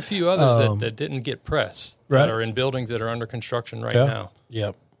 But even a few others that didn't get press Right. that are in buildings that are under construction right Yeah. now.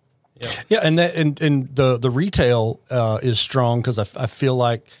 Yep. Yeah. Yeah, and the retail is strong because I feel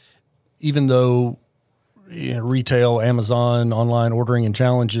like even though retail, Amazon, online ordering, and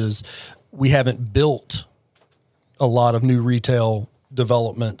challenges, we haven't built a lot of new retail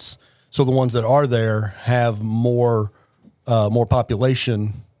developments. So the ones that are there have more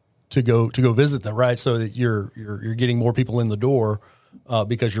population to go visit them, right? So that you're getting more people in the door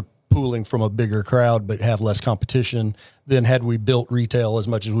because you're pooling from a bigger crowd, but have less competition than had we built retail as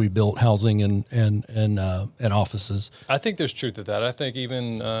much as we built housing and offices. I think there's truth to that. I think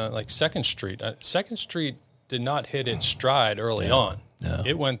even like Second Street did not hit its stride early on. No.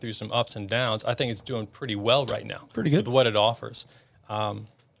 It went through some ups and downs. I think it's doing pretty well right now. Pretty good. With what it offers.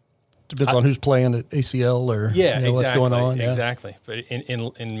 Depends on who's playing at ACL or Exactly. what's going on. Yeah. Exactly. But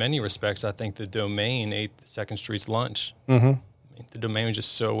in many respects, I think the Domain ate Second Street's lunch. Mm-hmm. I mean, the Domain was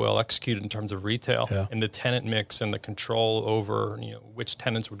just so well executed in terms of retail and the tenant mix and the control over which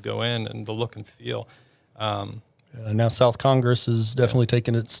tenants would go in and the look and feel. Now South Congress is definitely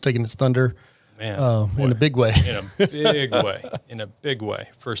taking its thunder, Man, in a big way. In a big way,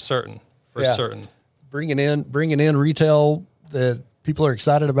 for certain. Bringing in retail that people are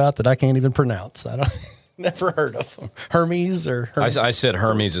excited about that I can't even pronounce. I don't. Never heard of them. Hermes or Hermes? I said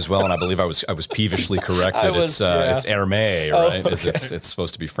Hermes as well, and I believe I was peevishly corrected. It's Hermès, right? Okay. It's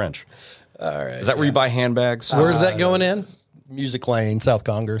supposed to be French. All right. Is that where you buy handbags? Where's that going in? Music Lane, South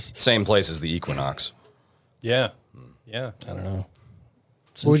Congress. Same place as the Equinox. Yeah. I don't know.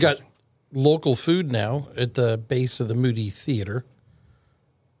 Well, we got local food now at the base of the Moody Theater.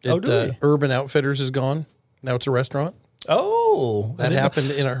 Do we? Urban Outfitters is gone. Now it's a restaurant. Oh, That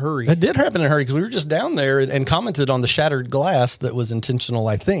happened in a hurry. It did happen in a hurry because we were just down there and commented on the shattered glass that was intentional.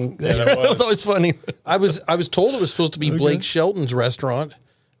 I think that was always funny. I was told it was supposed to be Blake Shelton's restaurant,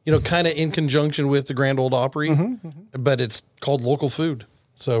 kind of in conjunction with the Grand Ole Opry, but it's called Local Food.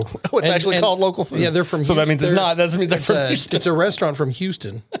 So It's actually called Local Food. Yeah, they're from. So that Houston. means it's not. That doesn't mean they're It's from a, Houston. It's a restaurant from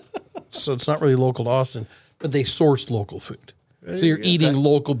Houston, so it's not really local to Austin, but they source local food. So you're eating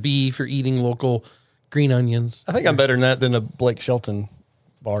local beef, you're eating local green onions. I think I'm better than that than a Blake Shelton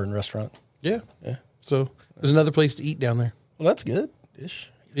bar and restaurant. Yeah. So there's another place to eat down there. Well, that's good.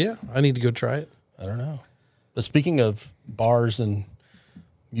 Ish. Yeah, I need to go try it. I don't know. But speaking of bars and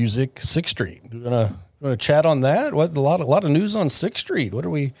music, 6th Street. You want to chat on that? What a lot of news on 6th Street. What are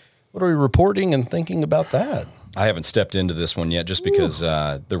we reporting and thinking about that? I haven't stepped into this one yet, just because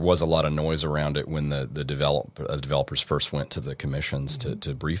there was a lot of noise around it when the developers first went to the commissions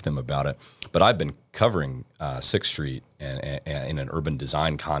to brief them about it. But I've been covering 6th Street and in an urban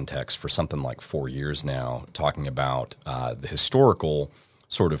design context for something like 4 years now, talking about the historical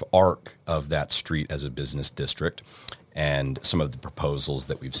sort of arc of that street as a business district and some of the proposals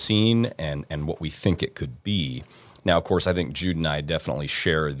that we've seen and what we think it could be. Now, of course, I think Jude and I definitely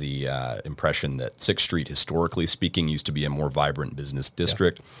share the impression that 6th Street, historically speaking, used to be a more vibrant business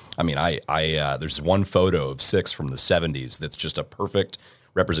district. Yeah. I mean, there's one photo of 6th from the 70s that's just a perfect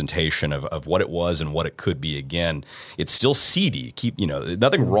representation of what it was and what it could be again. It's still seedy.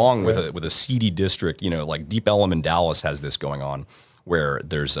 Nothing wrong with a seedy district. Like Deep Ellum in Dallas has this going on, where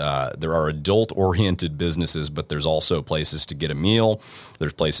there are adult-oriented businesses, but there's also places to get a meal.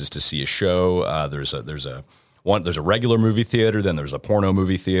 There's places to see a show. There's a regular movie theater, then there's a porno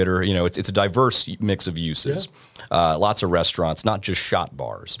movie theater. It's a diverse mix of uses. Yeah. Lots of restaurants, not just shot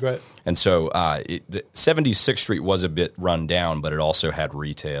bars. Right. And so the 76th Street was a bit run down, but it also had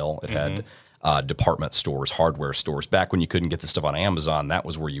retail. It had department stores, hardware stores. Back when you couldn't get the stuff on Amazon, that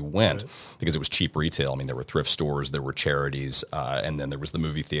was where you went because it was cheap retail. I mean, there were thrift stores, there were charities, and then there was the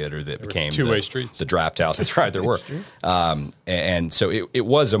movie theater that became two-way streets. The Draft House. That's right, there were. And so it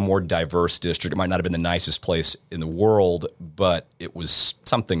was a more diverse district. It might not have been the nicest place in the world, but it was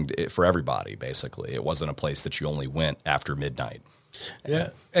something for everybody, basically. It wasn't a place that you only went after midnight. Yeah,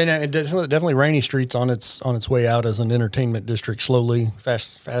 and definitely Rainy Street's on its way out as an entertainment district,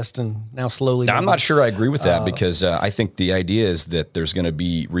 fast, and now slowly. Now, I'm not sure I agree with that because I think the idea is that there's going to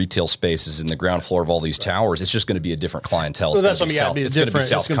be retail spaces in the ground floor of all these towers. It's just going to be a different clientele. Well, that's what it's going to be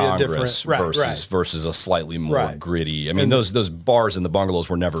South Congress versus a slightly more gritty. I mean, those bars in the bungalows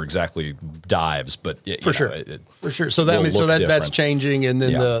were never exactly dives, but for sure. So that's changing, and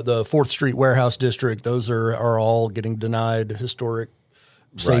then the 4th Street warehouse district, those are all getting denied historic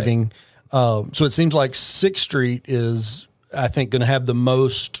saving. So it seems like 6th Street is, I think, going to have the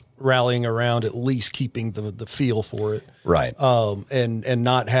most rallying around at least keeping the feel for it. Right. And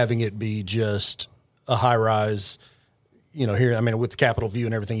not having it be just a high rise, here, I mean, with the Capitol View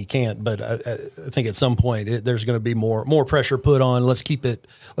and everything, you can't, but I think at some point there's going to be more pressure put on. Let's keep it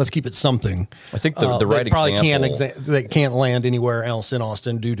something. I think the right probably example. they can't land anywhere else in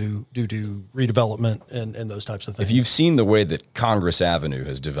Austin due to redevelopment and those types of things. If you've seen the way that Congress Avenue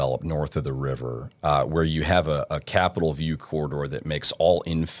has developed north of the river, where you have a Capitol View corridor that makes all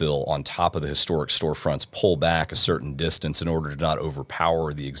infill on top of the historic storefronts pull back a certain distance in order to not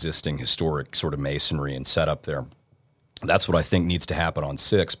overpower the existing historic sort of masonry and setup there. That's what I think needs to happen on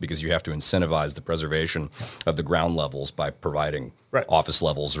 6, because you have to incentivize the preservation of the ground levels by providing office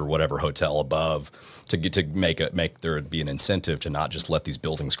levels or whatever hotel above to make there be an incentive to not just let these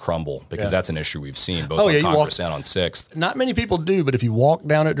buildings crumble, because that's an issue we've seen both on Congress and on 6th. Not many people do, but if you walk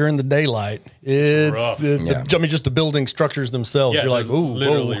down it during the daylight, it's I mean, just the building structures themselves. Yeah, you're like, ooh,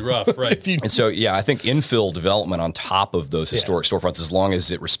 literally rough, right? And so, I think infill development on top of those historic storefronts, as long as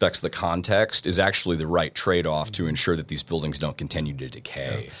it respects the context, is actually the right trade-off to ensure that these buildings don't continue to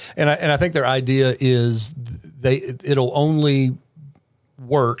decay. And I think their idea is it'll only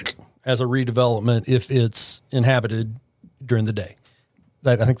work as a redevelopment if it's inhabited during the day.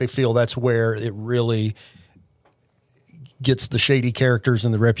 I think they feel that's where it really gets the shady characters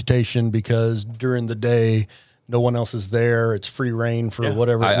and the reputation, because during the day no one else is there. It's free reign for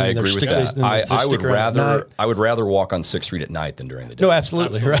whatever. I agree with that. I would rather walk on 6th Street at night than during the day. No,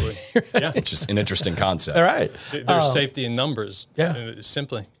 absolutely. Right. Yeah. It's just an interesting concept. All right. There's safety in numbers. Yeah.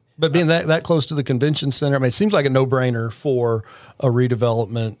 Simply. But being that close to the convention center, I mean, it seems like a no-brainer for a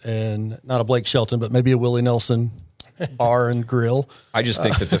redevelopment, and not a Blake Shelton, but maybe a Willie Nelson bar and grill. I just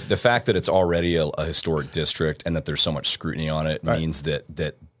think that the fact that it's already a historic district and that there's so much scrutiny on it means that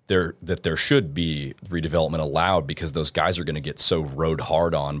there should be redevelopment allowed, because those guys are going to get so rode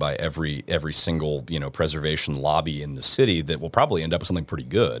hard on by every single preservation lobby in the city that will probably end up with something pretty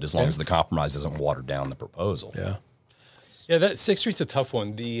good, as long as the compromise doesn't water down the proposal. Yeah, that 6th Street's a tough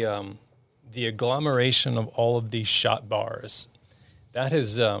one. The agglomeration of all of these shot bars,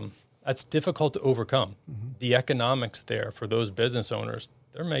 that's difficult to overcome. Mm-hmm. The economics there for those business owners,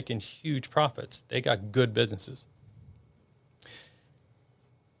 they're making huge profits. They got good businesses.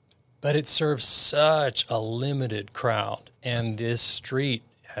 But it serves such a limited crowd, and this street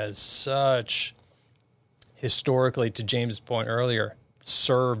has such, historically, to James' point earlier,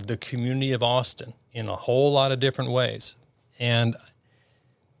 served the community of Austin in a whole lot of different ways. And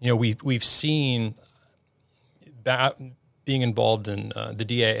we've seen that being involved in the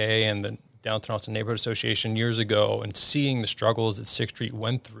DAA and the Downtown Austin Neighborhood Association years ago, and seeing the struggles that 6th Street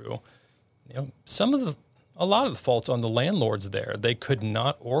went through. A lot of the fault's on the landlords there. They could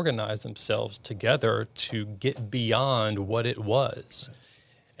not organize themselves together to get beyond what it was.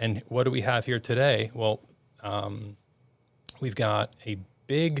 And what do we have here today? Well, we've got a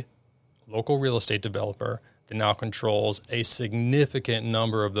big local real estate developer that now controls a significant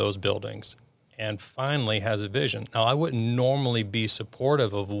number of those buildings and finally has a vision. Now, I wouldn't normally be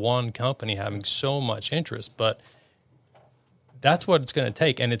supportive of one company having so much interest, but that's what it's going to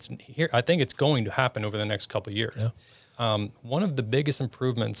take, and it's here. I think it's going to happen over the next couple of years. Yeah. One of the biggest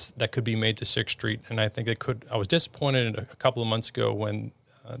improvements that could be made to 6th Street, and I think they could. I was disappointed a couple of months ago when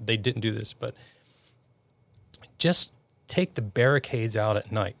they didn't do this, but just take the barricades out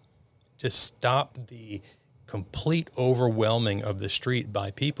at night. Just stop the complete overwhelming of the street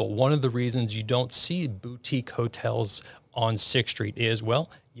by people. One of the reasons you don't see boutique hotels on 6th Street is,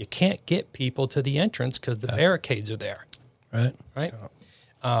 you can't get people to the entrance because the barricades are there. Right.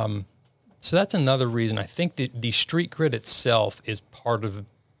 So that's another reason. I think that the street grid itself is part of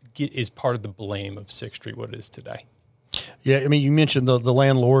the blame of 6th Street, what it is today. Yeah, I mean, you mentioned the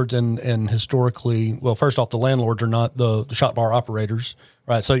landlords, and historically, well, first off, the landlords are not the shot bar operators,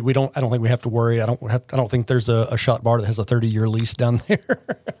 right? So I don't think we have to worry. I don't think there's a shot bar that has a 30-year lease down there,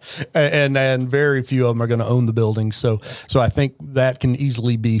 and very few of them are going to own the building. So I think that can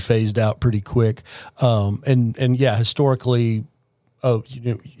easily be phased out pretty quick. And yeah, historically,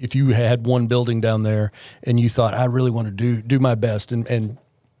 if you had one building down there and you thought, I really want to do my best and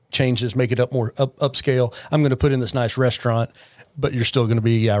change this, make it more upscale. I'm going to put in this nice restaurant, but you're still going to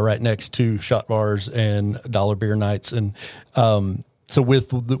be right next to shot bars and dollar beer nights. And so with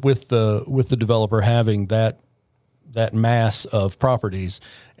the developer having that mass of properties,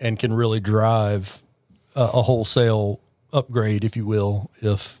 and can really drive a wholesale upgrade, if you will,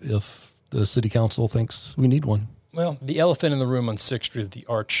 if the city council thinks we need one. Well, the elephant in the room on 6th Street is the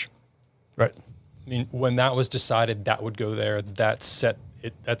arch. Right. I mean, when that was decided that would go there, that's set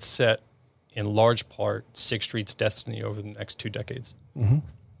in large part 6th Street's destiny over the next 2 decades. Mm-hmm.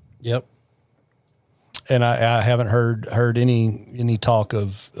 Yep. And I haven't heard any talk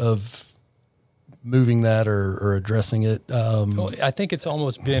of moving that or addressing it. Well, I think it's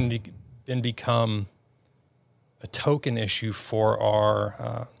almost become a token issue for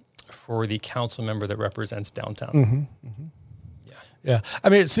our for the council member that represents downtown. Yeah. I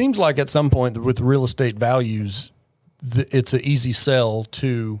mean, it seems like at some point with real estate values, it's an easy sell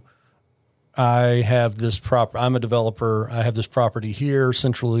to, I have this I'm a developer. I have this property here,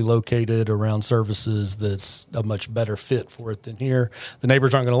 centrally located around services that's a much better fit for it than here. The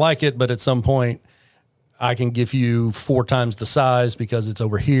neighbors aren't going to like it, but at some point I can give you 4 times the size because it's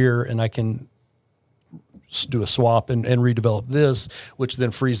over here, and I can do a swap and redevelop this, which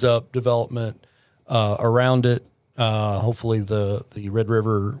then frees up development around it. Hopefully the Red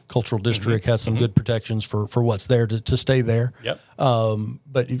River Cultural District has some good protections for what's there to stay there. Yep.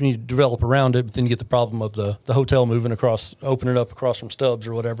 But if you develop around it, but then you get the problem of the hotel moving across, opening up across from Stubbs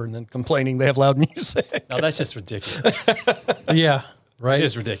or whatever, and then complaining they have loud music. No, that's just ridiculous. Yeah. Right.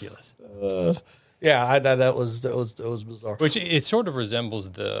 It's just ridiculous. Yeah, that was bizarre. Which it sort of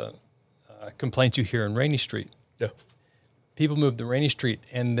resembles the complaints you hear in Rainy Street. Yeah. People move to Rainy Street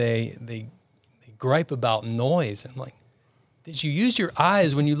and they gripe about noise. I'm like, did you use your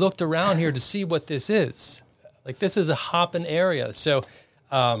eyes when you looked around here to see what this is? Like, this is a hopping area. So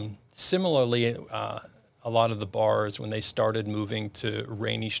similarly, a lot of the bars, when they started moving to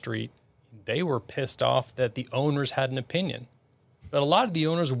Rainy Street, they were pissed off that the owners had an opinion. But a lot of the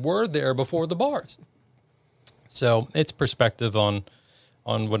owners were there before the bars. So it's perspective on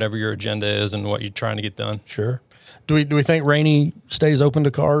whatever your agenda is and what you're trying to get done. Sure. Do we think Rainy stays open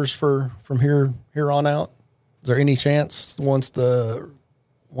to cars from here on out? Is there any chance once the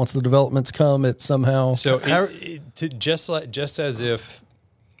developments come, it somehow? So just as if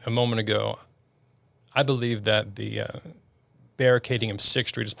a moment ago, I believe that the barricading of 6th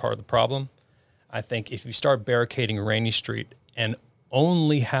Street is part of the problem. I think if you start barricading Rainy Street and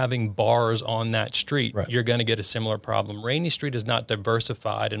only having bars on that street, right, you're going to get a similar problem. Rainy Street is not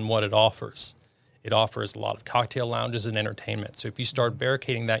diversified in what it offers. It offers a lot of cocktail lounges and entertainment. So if you start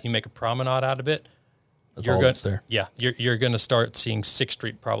barricading that, you make a promenade out of it, That's all that's there. Yeah, you're going to start seeing 6th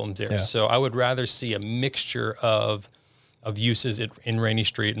Street problems there. Yeah. So I would rather see a mixture of uses in Rainy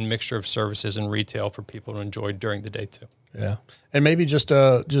Street and mixture of services and retail for people to enjoy during the day too. Yeah, and maybe just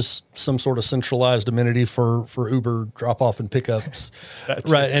some sort of centralized amenity for Uber drop off and pickups,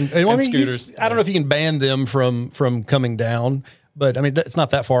 right? And I mean, scooters. I don't know if you can ban them from coming down, but I mean it's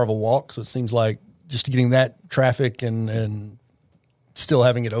not that far of a walk, so it seems like just getting that traffic and still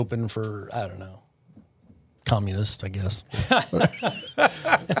having it open for, I don't know, communist, I guess.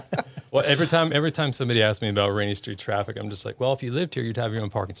 Well, every time somebody asks me about Rainy Street traffic, I'm just like, well, if you lived here, you'd have your own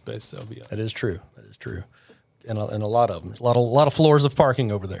parking space. So be it. That is true. And a lot of them, a lot of floors of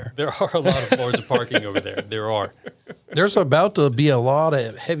parking over there. There are a lot of floors of parking over there. There are. There's about to be a lot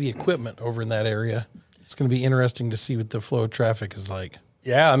of heavy equipment over in that area. It's going to be interesting to see what the flow of traffic is like.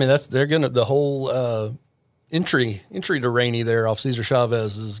 Yeah, I mean the whole entry to Rainy there off Cesar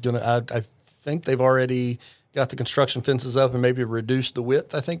Chavez is gonna. I think they've already got the construction fences up and maybe reduced the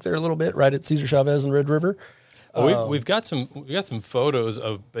width. I think there a little bit right at Cesar Chavez and Red River. We've got some photos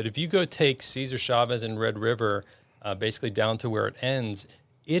of, but if you go take Cesar Chavez and Red River, basically down to where it ends,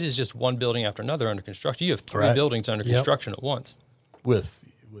 it is just one building after another under construction. You have 3 buildings under construction at once with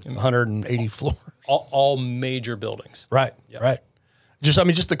 180 floors. All major buildings. Right. Yep. Right. Just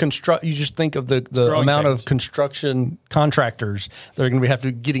the you just think of the amount of construction contractors that are going to have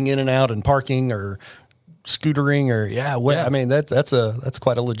to getting in and out and parking or scootering or I mean that's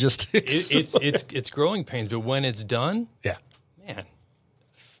quite a logistics. It's growing pains, but when it's done, man,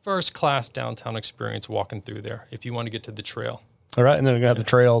 first class downtown experience walking through there. If you want to get to the trail, all right, and then we got the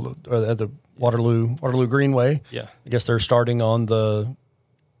trail at the Waterloo Greenway. Yeah, I guess they're starting on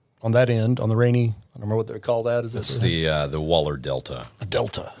that end on the Rainy. I don't remember what they call that. Is it's the Waller Delta? The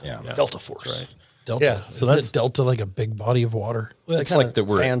Delta, Delta Force. That's right. Delta. Yeah, so that's Delta, like a big body of water. Well, It's like the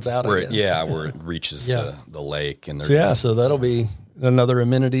fans out. where it reaches the lake, and they're so that'll be another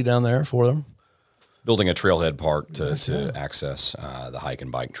amenity down there for them. Building a trailhead park to access the hike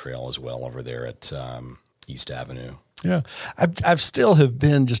and bike trail as well over there at East Avenue. Yeah, I've still have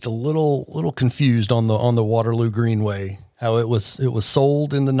been just a little confused on the Waterloo Greenway. How it was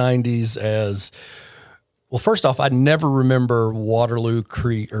sold in the 90s as, well, first off, I never remember Waterloo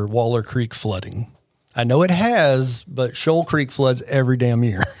Creek or Waller Creek flooding. I know it has, but Shoal Creek floods every damn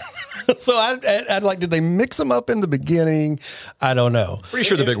year. So I'd like, did they mix them up in the beginning? I don't know. Pretty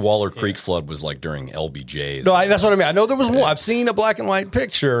sure the big Waller Creek flood was like during LBJ's. No, that's what I mean. I know there was one. I've seen a black and white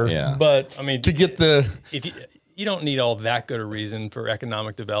picture. Yeah. But I mean, to get the... you don't need all that good a reason for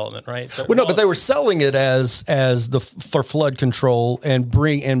economic development, right? Well, no, but they were selling it as for flood control and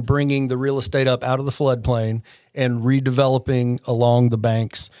bringing the real estate up out of the floodplain and redeveloping along the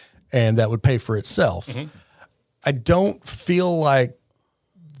banks, and that would pay for itself. Mm-hmm. I don't feel like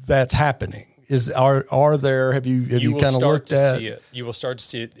that's happening. Are there? Have you kind of looked at? See it. You will start to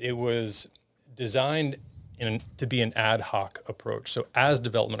see it. It was designed to be an ad hoc approach. So as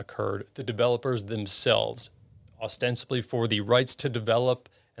development occurred, the developers themselves, ostensibly for the rights to develop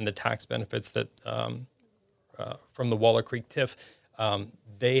and the tax benefits that from the Waller Creek TIF,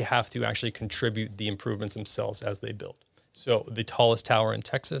 they have to actually contribute the improvements themselves as they build. So the tallest tower in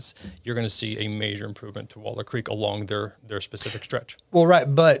Texas, you're going to see a major improvement to Waller Creek along their specific stretch. Well, right,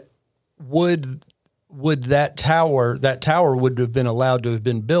 but would that tower would have been allowed to have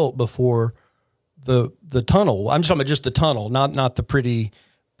been built before the tunnel? I'm just talking about just the tunnel, not the pretty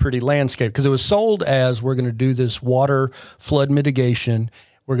landscape, because it was sold as we're going to do this water flood mitigation.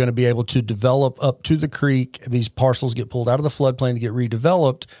 We're going to be able to develop up to the creek. These parcels get pulled out of the floodplain to get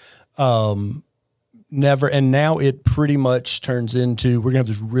redeveloped. And now it pretty much turns into, we're going to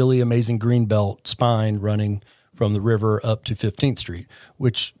have this really amazing greenbelt spine running from the river up to 15th Street,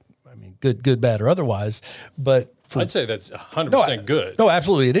 which, I mean, good, bad, or otherwise. But I'd say that's 100% good. No,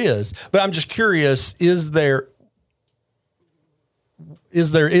 absolutely it is. But I'm just curious, is there the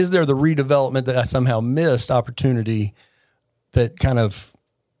redevelopment that I somehow missed opportunity that kind of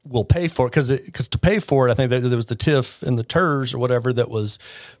will pay for it? Because to pay for it, I think that there was the TIF and the TERS or whatever that was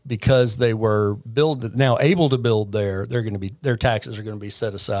because they were now able to build there. They're going to be, their taxes are going to be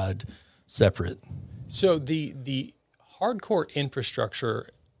set aside separate. So the hardcore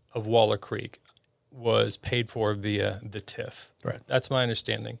infrastructure of Waller Creek was paid for via the TIF. Right. That's my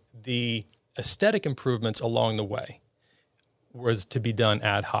understanding. The aesthetic improvements along the way was to be done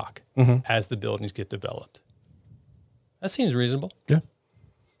ad hoc as the buildings get developed. That seems reasonable. Yeah.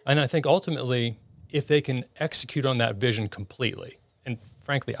 And I think ultimately, if they can execute on that vision completely, and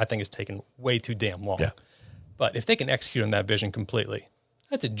frankly, I think it's taken way too damn long. Yeah. But if they can execute on that vision completely,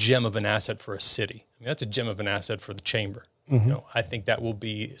 that's a gem of an asset for a city. I mean, that's a gem of an asset for the chamber. Mm-hmm. You know, I think that will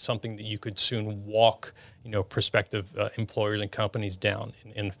be something that you could soon walk, prospective employers and companies down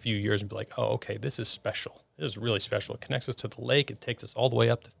in a few years and be like, oh, okay, this is special. This is really special. It connects us to the lake. It takes us all the way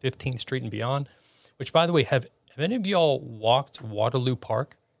up to 15th Street and beyond, which, by the way, have any of y'all walked Waterloo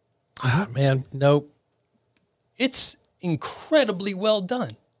Park? Man, nope. It's incredibly well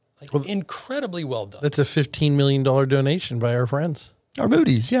done. Incredibly well done. That's a $15 million donation by our friends. Our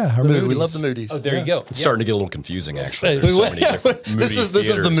Moody's, yeah. Our Moody's. We love the Moody's. Oh, there you go. It's starting to get a little confusing, actually. There's so many different this is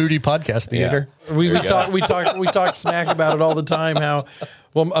the Moody Podcast Theater. Yeah. We talk smack about it all the time. How,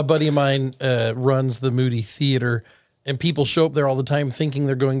 a buddy of mine runs the Moody Theater, and people show up there all the time thinking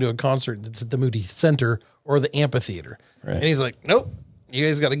they're going to a concert that's at the Moody Center or the amphitheater. Right. And he's like, nope. You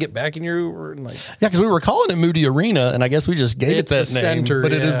guys got to get back in your because we were calling it Moody Arena, and I guess we just gave it that name. Center,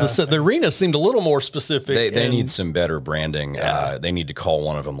 but it is the arena seemed a little more specific. They need some better branding. Yeah. They need to call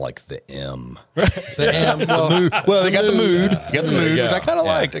one of them like the M. The M. They got the mood. You got the mood, which I kind of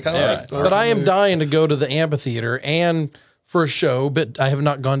liked. But I am dying to go to the amphitheater and for a show, but I have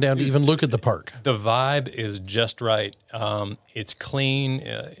not gone down to even look at the park. The vibe is just right. It's clean.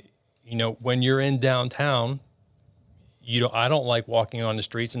 When you're in downtown. I don't like walking on the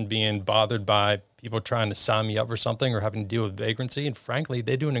streets and being bothered by people trying to sign me up for something or having to deal with vagrancy. And frankly,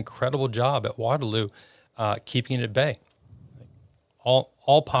 they do an incredible job at Waterloo keeping it at bay.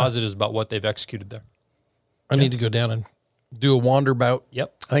 All positives about what they've executed there. I need to go down and do a wander bout.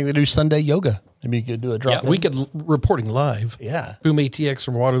 Yep. I think they do Sunday yoga. Maybe you could do a drop. Yeah, we could reporting live. Yeah. Boom ATX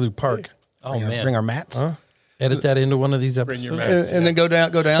from Waterloo Park. Bring our mats. Huh? Edit that into one of these episodes. Bring your mats, and then go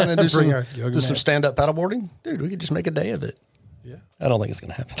down and do some some stand-up paddleboarding. Dude, we could just make a day of it. Yeah. I don't think it's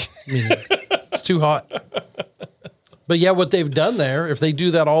going to happen. It's too hot. But yeah, what they've done there, if they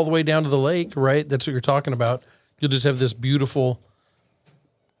do that all the way down to the lake, right? That's what you're talking about. You'll just have this beautiful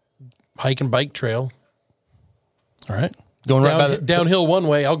hike and bike trail. All right. Going right by downhill one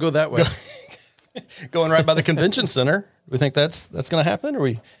way. I'll go that way. Going right by the convention center. We think that's going to happen? Are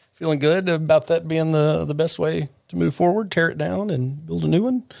we feeling good about that being the best way to move forward, tear it down and build a new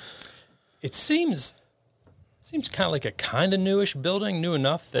one? It seems kind of like a kind of newish building, new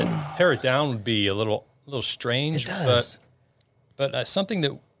enough that tear it down would be a little strange. It does. But something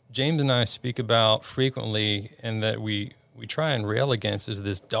that James and I speak about frequently and that we try and rail against is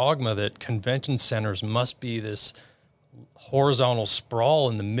this dogma that convention centers must be this horizontal sprawl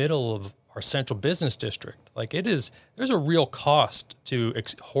in the middle of our central business district. Like there's a real cost to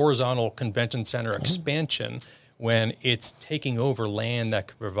horizontal convention center expansion when it's taking over land that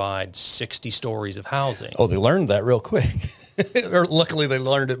could provide 60 stories of housing. Oh, they learned that real quick. Or luckily they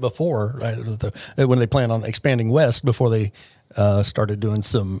learned it before, right? When they plan on expanding west, before they started doing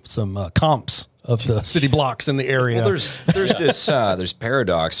some comps of the city blocks in the area. Well, there's this there's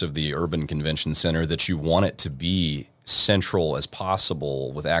paradox of the urban convention center that you want it to be central as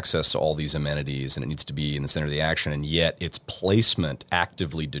possible with access to all these amenities, and it needs to be in the center of the action, and yet its placement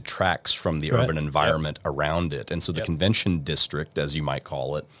actively detracts from the urban environment around it. And so the convention district, as you might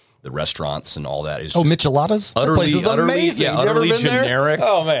call it, the restaurants and all that is just Micheladas? That place is amazing. Yeah, Have you ever utterly been there? generic.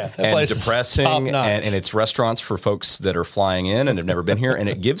 Oh, man. That And place is depressing. top-notch. And it's restaurants for folks that are flying in and have never been here. And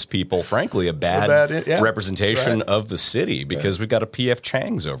it gives people, frankly, a bad representation of the city because we've got a P.F.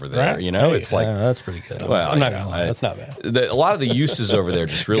 Chang's over there. Right. You know, Hey, it's like, that's pretty good. well, I'm not going to lie. That's not bad. A lot of the uses over there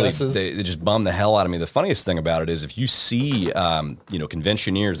just really, Gus's. they just bum the hell out of me. The funniest thing about it is if you see,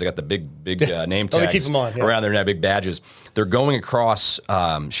 conventioneers, they got the big name Oh, they tags keep them on, around there and have big badges. They're going across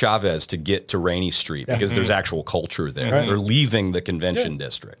Chavez to get to Rainy Street because there's actual culture there. Right. They're leaving the convention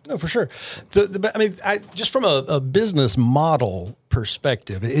district. No, for sure. Just from a business model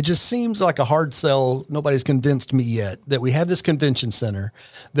perspective, it just seems like a hard sell. Nobody's convinced me yet that we have this convention center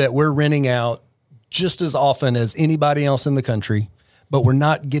that we're renting out just as often as anybody else in the country, but we're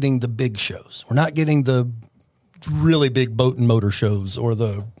not getting the big shows. We're not getting the really big boat and motor shows or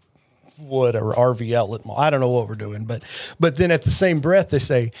the whatever RV outlet mall. I don't know what we're doing, but then at the same breath they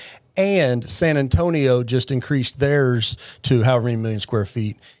say, and San Antonio just increased theirs to however many million square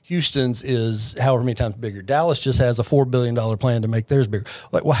feet. Houston's is however many times bigger. Dallas just has a $4 billion plan to make theirs bigger.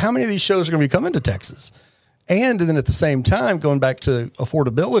 Like, well, how many of these shows are going to be coming to Texas? And then at the same time, going back to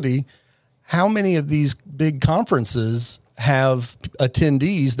affordability, how many of these big conferences have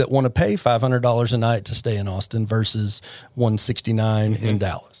attendees that want to pay $500 a night to stay in Austin versus $169 in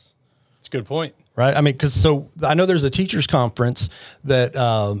Dallas? That's a good point. Right. I mean, so I know there's a teachers conference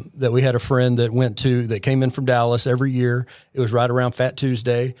that we had a friend that went to that came in from Dallas every year. It was right around Fat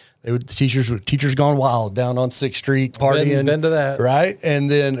Tuesday. Teachers gone wild down on 6th Street partying. Been to that. Right. And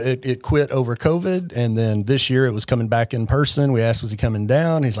then it quit over COVID. And then this year it was coming back in person. We asked, was he coming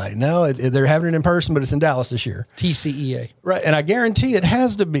down? He's like, no, they're having it in person, but it's in Dallas this year. TCEA. Right. And I guarantee it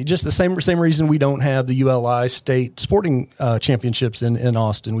has to be just the same reason we don't have the ULI state sporting championships in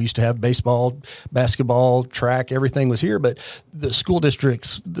Austin. We used to have baseball, basketball, track, everything was here, but the school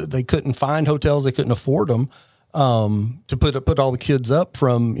districts, they couldn't find hotels. They couldn't afford them to put all the kids up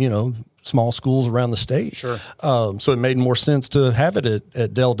from, small schools around the state. Sure. So it made more sense to have it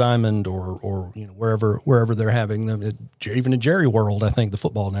at Dell Diamond or wherever they're having them, even in Jerry World, I think the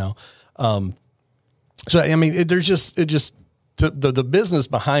football now. So, I mean, the business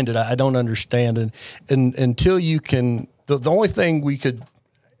behind it, I don't understand. And until you can, the only thing we could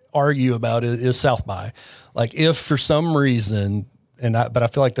argue about is South by. Like if for some reason, but I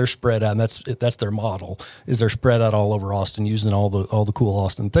feel like they're spread out, and that's their model, is they're spread out all over Austin using all the cool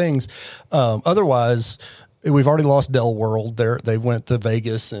Austin things. Otherwise, we've already lost Dell World. They went to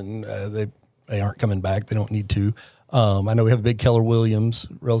Vegas and they aren't coming back. They don't need to. I know we have a big Keller Williams,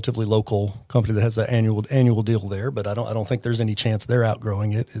 relatively local company that has an annual deal there, but I don't think there's any chance they're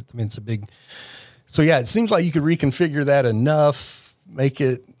outgrowing it. It's a big. So yeah, it seems like you could reconfigure that enough, make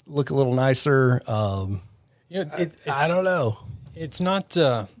it look a little nicer. I don't know. It's not.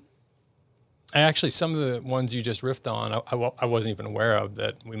 Actually, some of the ones you just riffed on, I wasn't even aware of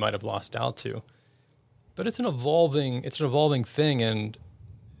that we might have lost out to. But it's an evolving thing, and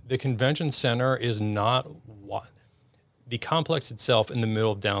the convention center is not the complex itself in the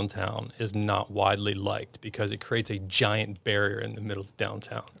middle of downtown is not widely liked because it creates a giant barrier in the middle of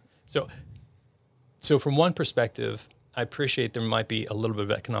downtown. So from one perspective, I appreciate there might be a little bit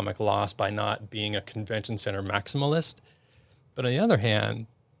of economic loss by not being a convention center maximalist. But on the other hand,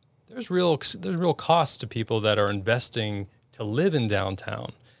 there's real costs to people that are investing to live in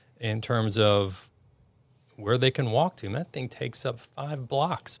downtown in terms of where they can walk to. And that thing takes up 5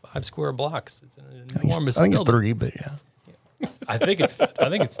 square blocks. It's an enormous I think it's building. 3, but yeah. I think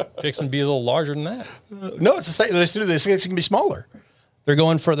it's fixing to be a little larger than that. No, it's the same. They say it can be smaller. They're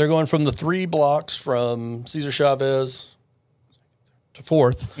going from the 3 blocks from Cesar Chavez to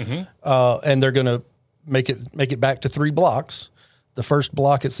 4th, and they're going to make it back to 3 blocks. The first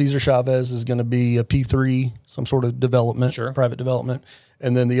block at Cesar Chavez is going to be a P3, some sort of development, private development,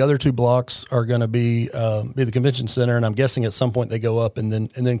 and then the other 2 blocks are going to be the convention center. And I'm guessing at some point they go up and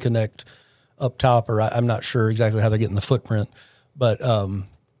then connect up top, or I'm not sure exactly how they're getting the footprint, but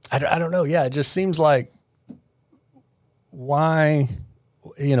I don't know. Yeah, it just seems like why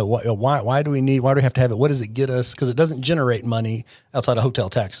why do we have to have it? What does it get us? Because it doesn't generate money outside of hotel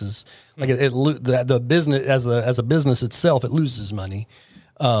taxes. Like the business as a business itself, it loses money.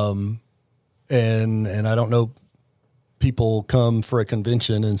 And I don't know, people come for a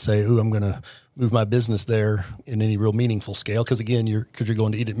convention and say, "Ooh, I'm going to move my business there" in any real meaningful scale. Because again, you're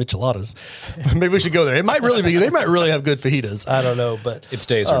going to eat at Micheladas. Maybe we should go there. It might really be. They might really have good fajitas. I don't know, but its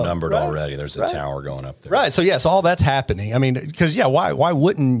days are numbered already. There's a tower going up there, right? So so all that's happening. I mean, because why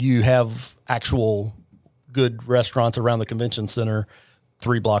wouldn't you have actual good restaurants around the convention center,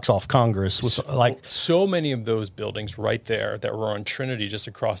 3 blocks off Congress, with so many of those buildings right there that were on Trinity just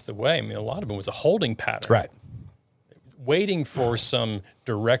across the way. I mean, a lot of them was a holding pattern, right? Waiting for some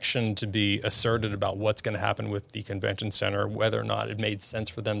direction to be asserted about what's going to happen with the convention center, whether or not it made sense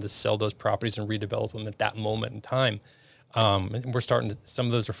for them to sell those properties and redevelop them at that moment in time. And we're starting to, some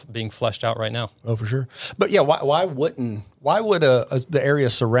of those are being fleshed out right now. Oh, for sure. But yeah, why would the area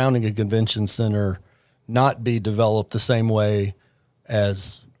surrounding a convention center not be developed the same way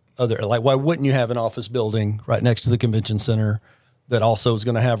as why wouldn't you have an office building right next to the convention center that also is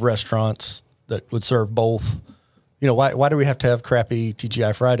going to have restaurants that would serve both? Why do we have to have crappy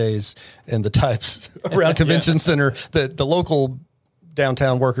TGI Fridays and the types around convention center that the local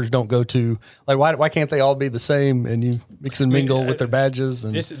downtown workers don't go to? Like, why can't they all be the same and you mix and mingle with their badges?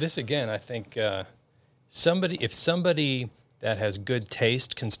 And this again, I think if somebody that has good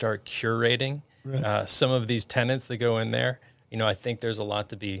taste can start curating some of these tenants that go in there, I think there's a lot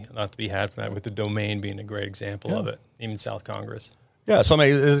to be had from that, with the Domain being a great example of it, even South Congress. Yeah, so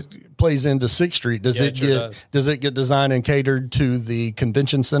it plays into 6th Street. Does it get designed and catered to the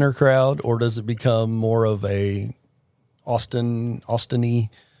convention center crowd, or does it become more of a Austin-y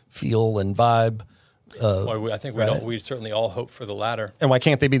feel and vibe? I think we certainly all hope for the latter. And why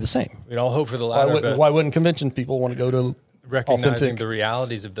can't they be the same? We'd all hope for the latter. Why wouldn't convention people want to go to recognizing the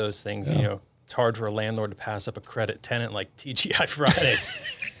realities of those things? Yeah. It's hard for a landlord to pass up a credit tenant like TGI Fridays.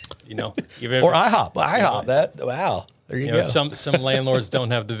 Or IHOP. Wow. There you go. Some landlords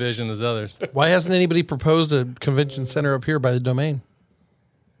don't have the vision as others. Why hasn't anybody proposed a convention center up here by the Domain?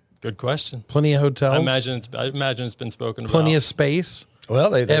 Good question. Plenty of hotels. I imagine it's been spoken about. Plenty of space.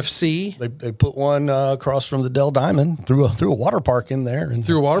 Well, FC. They put one across from the Dell Diamond through a water park in there, and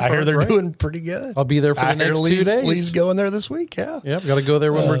through a water park. I hear they're doing pretty good. I'll be there for the next 2 days. Lee's going there this week. Yeah, got to go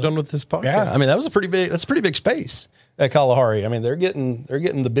there when we're done with this podcast. Yeah, I mean that's a pretty big space at Kalahari. I mean they're getting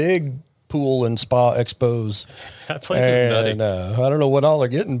the big pool and spa expos. That place is nutty. I don't know what all they're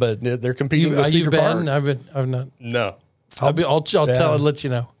getting, but they're competing with Cedar Park. I've not. No. I'll tell and let you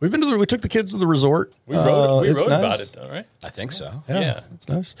know. We took the kids to the resort. We wrote about it though, right? I think so. Yeah, it's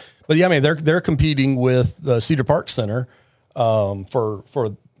nice. But yeah, I mean they're competing with the Cedar Park Center for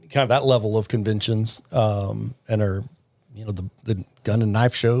kind of that level of conventions, and are the gun and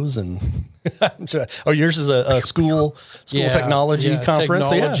knife shows and yours is a school technology conference.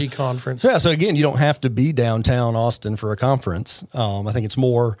 Technology conference. So again, you don't have to be downtown Austin for a conference. I think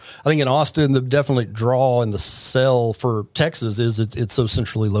in Austin, the definite draw and the sell for Texas is it's so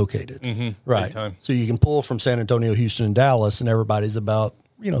centrally located. Mm-hmm. Right. So you can pull from San Antonio, Houston, and Dallas, and everybody's about,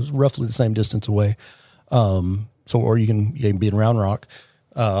 roughly the same distance away. Or you can be in Round Rock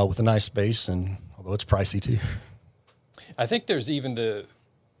with a nice space, and although it's pricey too. I think there's even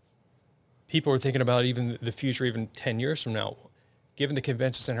people are thinking about even the future, even 10 years from now, given the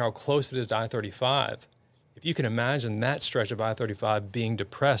convention center, how close it is to I-35. If you can imagine that stretch of I-35 being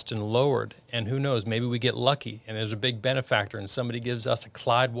depressed and lowered, and who knows, maybe we get lucky and there's a big benefactor and somebody gives us a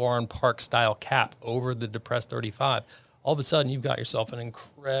Clyde Warren Park style cap over the depressed 35. All of a sudden, you've got yourself an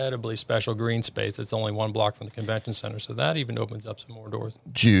incredibly special green space that's only 1 block from the convention center. So that even opens up some more doors.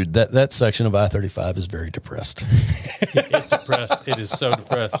 Jude, that section of I-35 is very depressed. It's depressed. It is so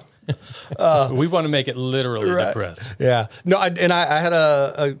depressed. We want to make it literally depressed. Yeah. No, I had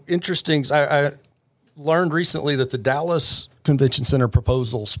a interesting. I learned recently that the Dallas Convention Center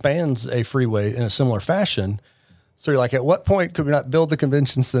proposal spans a freeway in a similar fashion. So you're like, at what point could we not build the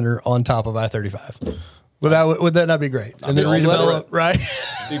convention center on top of I-35? Would that not be great? And then redevelop, right?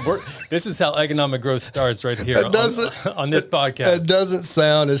 This is how economic growth starts right here on this podcast. It doesn't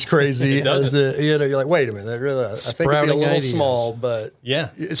sound as crazy as it. You're like, wait a minute, I think it'd be a little small, but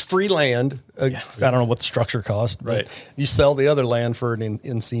it's free land. I don't know what the structure costs. Right, you sell the other land for an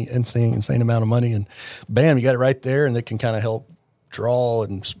insane amount of money, and bam, you got it right there, and it can kind of help draw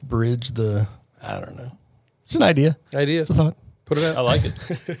and bridge the. I don't know. It's an idea. It's a thought. Put it out. I like it.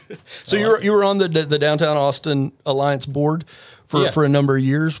 So you were on the Downtown Austin Alliance board for a number of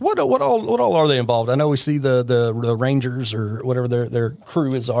years. What all are they involved? I know we see the Rangers or whatever their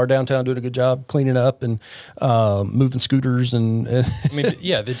crew is are downtown doing a good job cleaning up and moving scooters and I mean,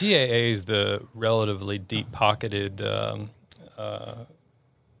 the DAA is the relatively deep-pocketed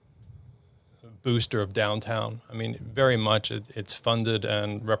booster of downtown. I mean, very much it's funded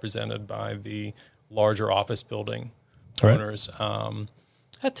and represented by the larger office building owners.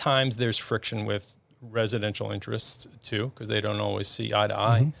 At times there's friction with residential interests too, because they don't always see eye to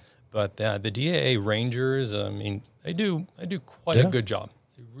eye. But the DAA Rangers, I mean, they do quite a good job.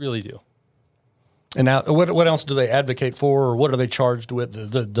 They really do. And now, what else do they advocate for, or what are they charged with?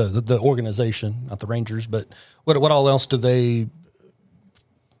 The organization, not the Rangers, but what all else do they?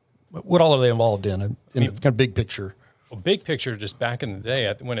 What all are they involved in kind of big picture? Well, big picture, just back in the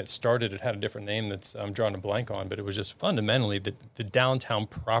day, when it started, it had a different name that's I'm drawing a blank on, but it was just fundamentally the downtown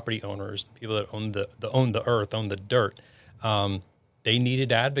property owners, the people that own the earth, own the dirt. They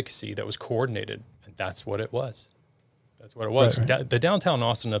needed advocacy that was coordinated, and that's what it was. That's what it was. Right. The downtown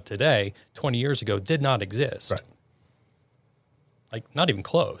Austin of today, 20 years ago, did not exist. Right. Like, not even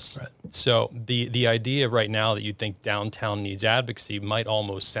close. Right. So the idea right now that you think downtown needs advocacy might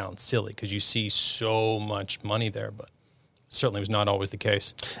almost sound silly because you see so much money there, but certainly was not always the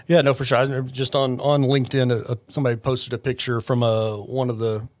case. Yeah, no, for sure. I just on LinkedIn, somebody posted a picture from one of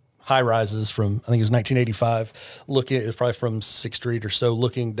the high rises from, I think it was 1985, it was probably from 6th Street or so,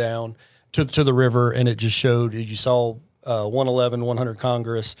 looking down to the river, and it just showed, you saw 111, 100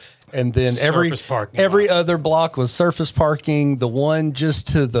 Congress, and then every other block was surface parking. The one just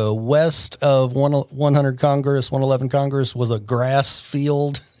to the west of 100 Congress, 111 Congress was a grass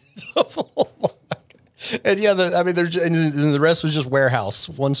field. And the rest was just warehouse,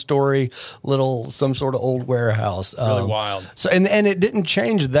 1 story, some sort of old warehouse. Really wild. So, and it didn't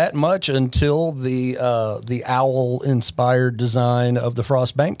change that much until the owl inspired design of the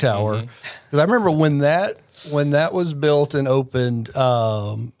Frost Bank Tower. Because I remember when that was built and opened,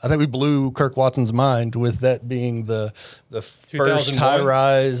 I think we blew Kirk Watson's mind with that being the first high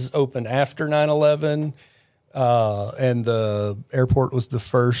rise open after 9/11. And the airport was the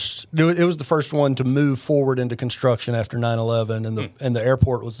first. It was the first one to move forward into construction after 9/11, and the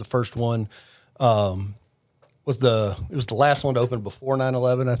airport was the first one. It was the last one to open before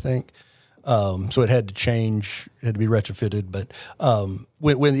 9/11, I think. So it had to change. It had to be retrofitted. But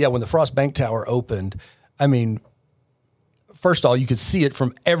when the Frost Bank Tower opened, I mean, first of all, you could see it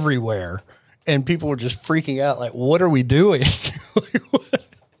from everywhere, and people were just freaking out, like, "What are we doing?"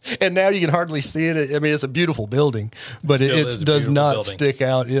 And now you can hardly see it. I mean, it's a beautiful building, but it does not stick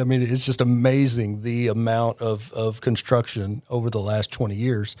out. I mean, it's just amazing the amount of construction over the last 20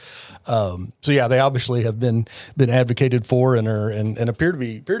 years. So yeah, they obviously have been advocated for and appear to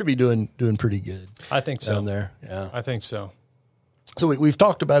be doing pretty good. I think so. Down there, yeah, I think so. So we've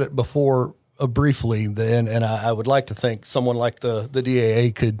talked about it before briefly, and I would like to think someone like the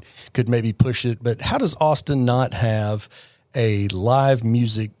DAA could maybe push it. But how does Austin not have a live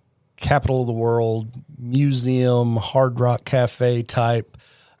music capital of the world museum, Hard Rock Cafe type?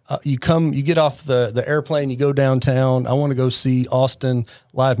 You get off the airplane, you go downtown. I want to go see Austin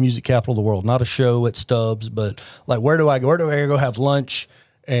live music capital of the world, not a show at Stubbs, but like, where do I go have lunch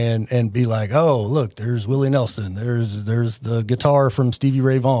and be like, oh, look, there's Willie Nelson. There's the guitar from Stevie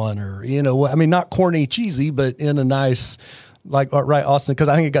Ray Vaughan, or, I mean, not corny, cheesy, but in a nice, like, right, Austin, because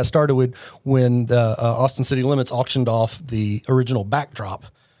I think it got started when the Austin City Limits auctioned off the original backdrop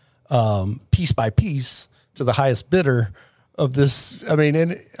piece by piece to the highest bidder of this. I mean,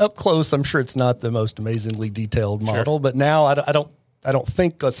 and up close, I'm sure it's not the most amazingly detailed model, but now I don't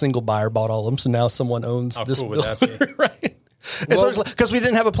think a single buyer bought all of them. So now someone owns this cool would that builder, be? right? Because we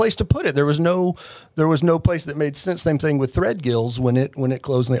didn't have a place to put it. There was no place that made sense. Same thing with Threadgills when it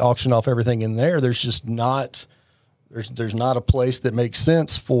closed and they auctioned off everything in there. There's just not. There's not a place that makes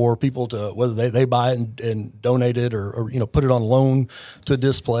sense for people to, whether they buy it and donate it or put it on loan to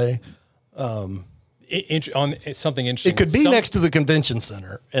display. On something interesting. It could be next to the convention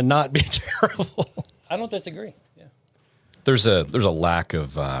center and not be terrible. I don't disagree. Yeah. There's a lack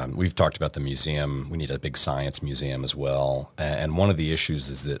of. We've talked about the museum. We need a big science museum as well. And one of the issues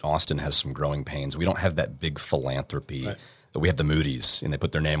is that Austin has some growing pains. We don't have that big philanthropy. Right. We have the Moody's, and they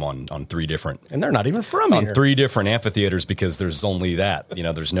put their name on 3 different, and they're not even from here. 3 different amphitheaters because there's only that.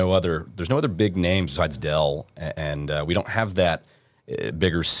 There's no other big names besides Dell, and we don't have that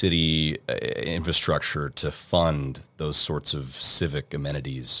bigger city infrastructure to fund those sorts of civic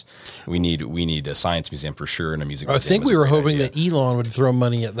amenities. We need a science museum for sure, and a music. I think we were hoping that Elon would throw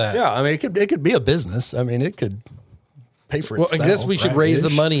money at that. Yeah, I mean, it could be a business. I mean, it could pay for Well, itself. I guess we should raise the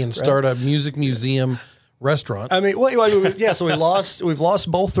Ish, money and right? start a music museum restaurant. I mean, yeah. So we've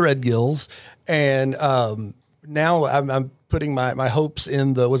lost both Threadgills, and now I'm putting my hopes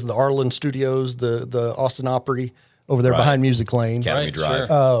in the Arlen Studios, the Austin Opry over there Right. behind Music Lane. Academy Right, Drive.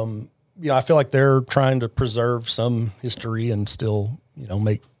 sure. I feel like they're trying to preserve some history and still,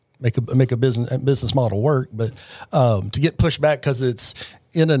 make a business model work. But to get pushed back because it's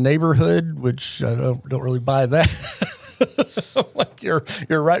in a neighborhood, which I don't really buy that. Like you're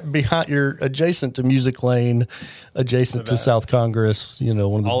right behind, you're adjacent to Music Lane, adjacent to South Congress. One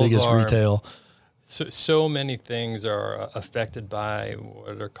of the All of biggest our- retail. So many things are affected by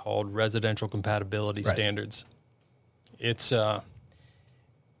what are called residential compatibility standards. It's a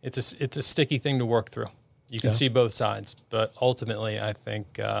sticky thing to work through. You can see both sides, but ultimately, I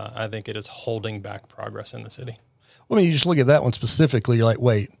think it is holding back progress in the city. Well, I mean, you just look at that one specifically. You're like,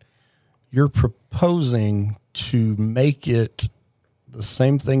 wait, you're proposing to make it the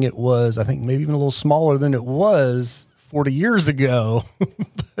same thing it was. I think maybe even a little smaller than it was 40 years ago,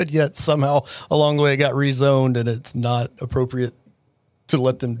 but yet somehow along the way it got rezoned and it's not appropriate to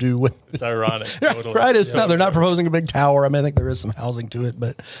let them do what It's ironic. Totally. right. It's Yeah. not, they're not proposing a big tower. I mean, I think there is some housing to it,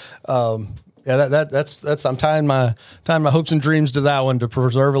 but, yeah, that's, I'm tying my hopes and dreams to that one to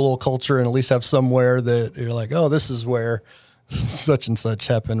preserve a little culture and at least have somewhere that you're like, oh, this is where such and such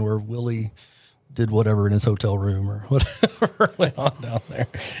happened, where Willie did whatever in his hotel room or whatever went on down there,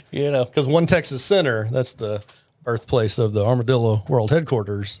 because One Texas Center, that's the birthplace of the Armadillo World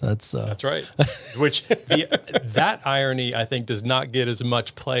Headquarters. That's right. Which that irony, I think, does not get as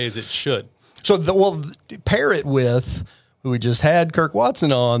much play as it should. So, pair it with who we just had Kirk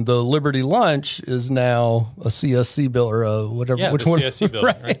Watson on. The Liberty Lunch is now a CSC bill or a whatever. Yeah, which the one? CSC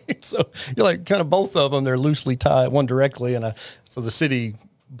building, right? So you're like kind of both of them. They're loosely tied, one directly, and so the city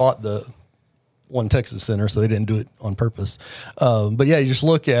bought the One Texas Center, so they didn't do it on purpose. But yeah, you just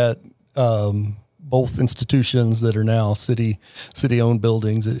look at both institutions that are now city owned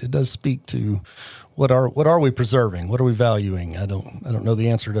buildings. It does speak to what are we preserving? What are we valuing? I don't know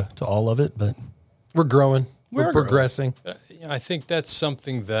the answer to all of it, but We're growing. We're growing. progressing. I think that's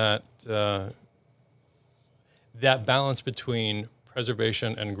something that that balance between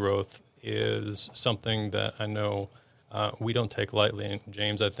preservation and growth is something that I know we don't take lightly. And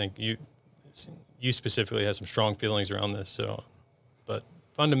James, I think you specifically have some strong feelings around this. So, but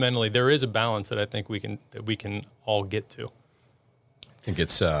fundamentally, there is a balance that I think we can all get to. I think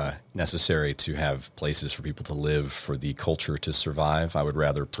it's necessary to have places for people to live, for the culture to survive. I would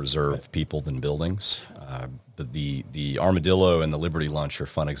rather preserve people than buildings. But the Armadillo and the Liberty Lunch are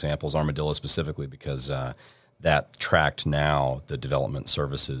fun examples. Armadillo specifically because that tract now, the development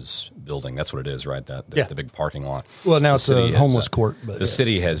services building, that's what it is, right? The big parking lot. well, now The it's city a has, homeless court. But the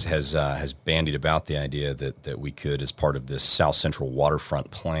city has bandied about the idea that we could, as part of this South Central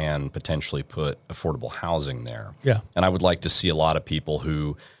waterfront plan, potentially put affordable housing there. Yeah. And I would like to see a lot of people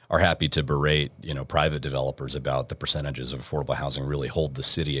who are happy to berate, private developers about the percentages of affordable housing really hold the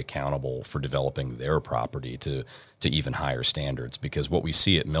city accountable for developing their property to even higher standards. Because what we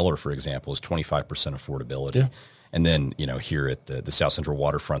see at Miller, for example, is 25% affordability. Yeah. And then, here at the South Central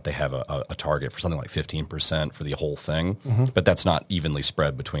waterfront, they have a target for something like 15% for the whole thing. Mm-hmm. But that's not evenly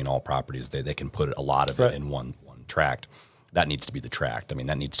spread between all properties. They can put a lot of it in one tract. That needs to be the tract. I mean,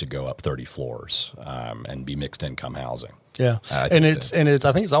 that needs to go up 30 floors and be mixed income housing. Yeah, I think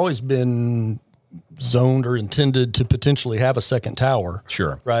it's always been zoned or intended to potentially have a second tower.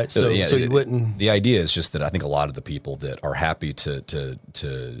 Sure. Right. So you wouldn't. The idea is just that I think a lot of the people that are happy to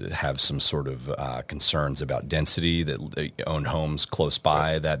have some sort of concerns about density, that own homes close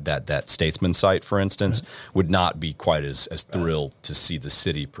by that Statesman site, for instance, would not be quite as thrilled to see the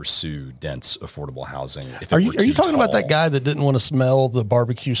city pursue dense affordable housing. If Are you talking about that guy that didn't want to smell the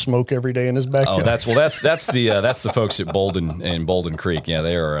barbecue smoke every day in his backyard? Oh, that's the folks at Bolden Creek. Yeah,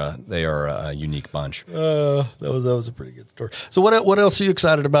 they are a unique bunch. That was a pretty good story. So what else are you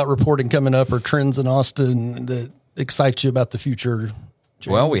excited about reporting coming up, or trends in Austin that excite you about the future?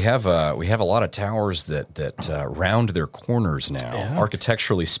 James? Well, we have a lot of towers that round their corners now. Yeah.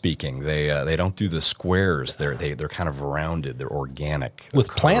 Architecturally speaking, they don't do the squares. They're kind of rounded. They're organic. With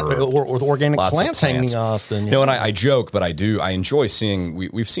organic plants hanging off. And and I joke, but I enjoy seeing.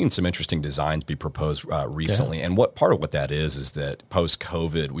 We've seen some interesting designs be proposed recently, and part of what that is that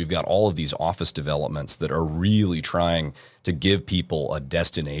post-COVID, we've got all of these office developments that are really trying to give people a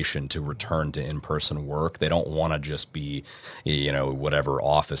destination to return to in-person work. They don't want to just be, whatever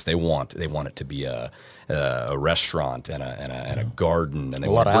office. They want it to be a restaurant and a garden, and they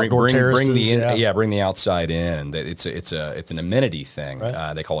want to bring the outside in. And it's an amenity thing.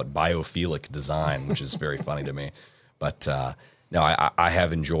 Right. They call it biophilic design, which is very funny to me. But no, I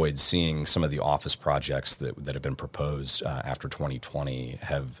have enjoyed seeing some of the office projects that have been proposed after 2020.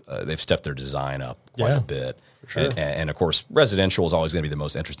 They've stepped their design up quite a bit. For sure. And of course, residential is always going to be the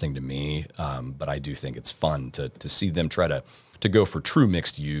most interesting to me. But I do think it's fun to see them try to go for true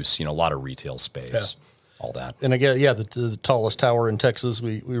mixed use. A lot of retail space. All that. And again, the tallest tower in Texas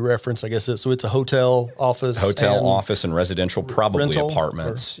we reference, I guess. So it's a hotel, office, and residential, probably rental,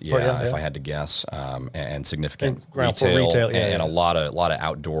 apartments. If I had to guess, and significant retail, and a lot of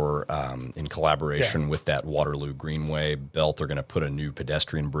outdoor in collaboration with that Waterloo Greenway belt. They're going to put a new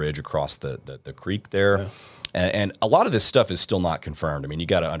pedestrian bridge across the creek there, and a lot of this stuff is still not confirmed. I mean, you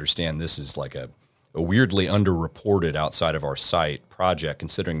got to understand this is like a weirdly underreported outside of our site project,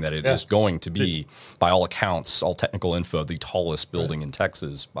 considering that it is going to be, by all accounts, all technical info, the tallest building in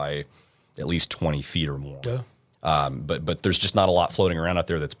Texas by at least 20 feet or more. Yeah. But there's just not a lot floating around out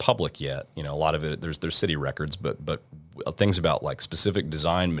there that's public yet. A lot of it, there's city records, but things about like specific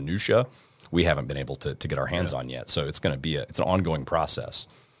design minutia, we haven't been able to get our hands on yet. So it's going to be it's an ongoing process.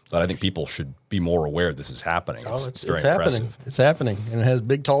 But I think people should be more aware this is happening. It's very impressive. It's happening, and it has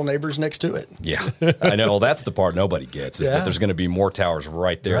big, tall neighbors next to it. Yeah, I know. That's the part nobody gets is that there's going to be more towers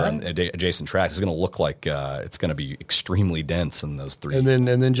right there and adjacent tracks. It's going to look like it's going to be extremely dense in those three. And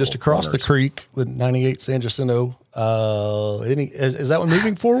then just across the creek, the 98 San Jacinto. Is that one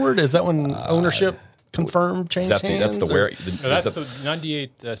moving forward? Is that one ownership? Confirmed change hands? That's the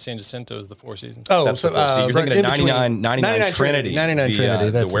 98 San Jacinto is the Four Seasons. Oh, that's the Four Seasons. You're thinking of 99 Trinity. 99 Trinity.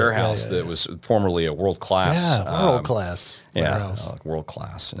 The warehouse that was formerly a world class. Yeah, world class. World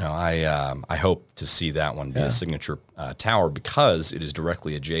class. No, I hope to see that one be a signature tower because it is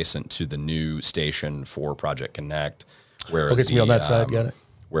directly adjacent to the new station for Project Connect. Where to be on that side, got it.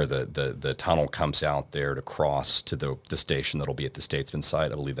 Where the tunnel comes out there to cross to the station that'll be at the Statesman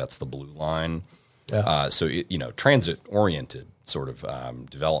site. I believe that's the blue line. Yeah. So transit-oriented sort of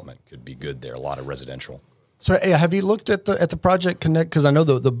development could be good there. A lot of residential. So, have you looked at the Project Connect? Because I know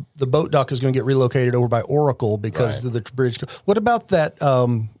the boat dock is going to get relocated over by Oracle because of the bridge. What about that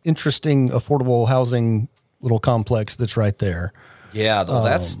interesting affordable housing little complex that's right there? Yeah,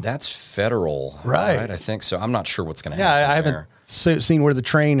 that's federal, right? I think so. I'm not sure what's going to happen. I haven't seen where how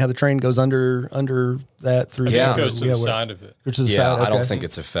the train goes under that through. It goes to the side of it. I don't think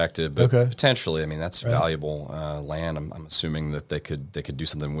it's affected, but potentially. I mean, that's valuable land. I'm assuming that they could do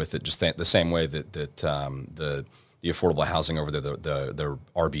something with it, just the same way that the affordable housing over there, the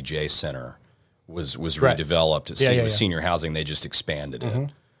RBJ Center was redeveloped. So it was senior housing. They just expanded it.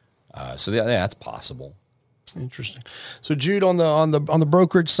 So that's possible. Interesting. So Jude, on the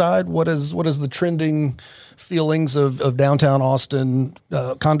brokerage side, what is the trending feelings of downtown Austin,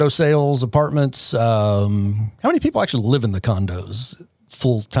 condo sales, apartments? How many people actually live in the condos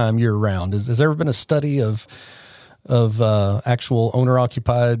full time year round? Has there ever been a study of actual owner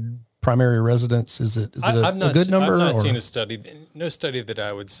occupied primary residence? Is it a good number? I've not seen a study. No study that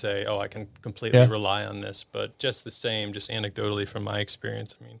I would say, I can completely rely on this. But just the same, just anecdotally from my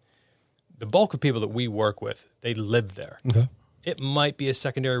experience, I mean, the bulk of people that we work with, they live there. Okay. It might be a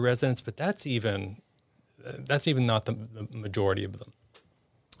secondary residence, but that's even not the majority of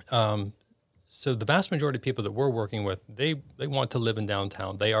them. So the vast majority of people that we're working with, they want to live in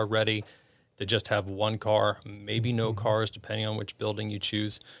downtown. They are ready to just have one car, maybe no cars, depending on which building you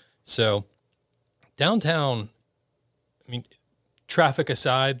choose. So downtown, I mean, traffic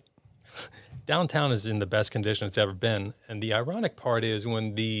aside, downtown is in the best condition it's ever been. And the ironic part is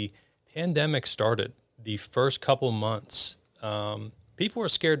when the pandemic started, the first couple months, people were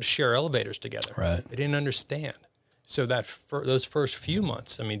scared to share elevators together. Right. They didn't understand. So those first few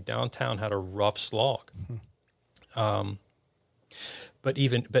months, I mean, downtown had a rough slog. But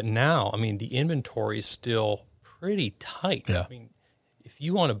now, I mean, the inventory is still pretty tight. Yeah. I mean, if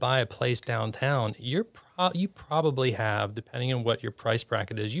you want to buy a place downtown, you probably have, depending on what your price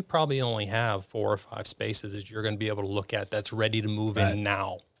bracket is, you probably only have 4 or 5 spaces that you're going to be able to look at that's ready to move in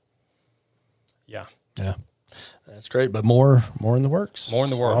now. Yeah, that's great. But more in the works. More in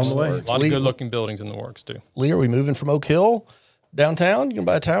the works. On the way. A lot of good-looking buildings in the works too. Lee, are we moving from Oak Hill downtown? You can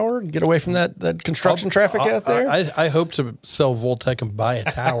buy a tower and get away from that construction traffic out there. I hope to sell Voltec and buy a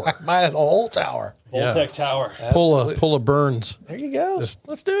tower. Buy a whole tower. Voltec tower. Pull a Burns. There you go.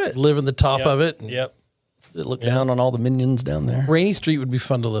 Let's do it. Live in the top of it. Look down on all the minions down there. Rainy Street would be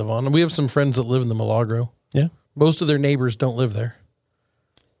fun to live on. And we have some friends that live in the Milagro. Yeah. Most of their neighbors don't live there.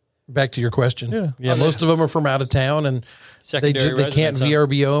 Back to your question. Yeah. Most of them are from out of town, and they can't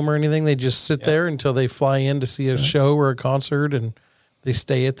VRBO them or anything. They just sit there until they fly in to see a show or a concert, and they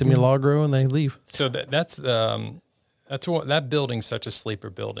stay at the Milagro and they leave. So that's what that building's such a sleeper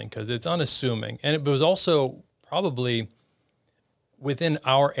building because it's unassuming, and it was also probably within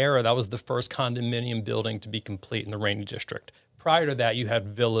our era, that was the first condominium building to be complete in the Rainey District. Prior to that, you had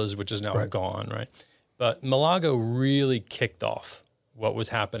villas, which is now gone, right? But Malago really kicked off what was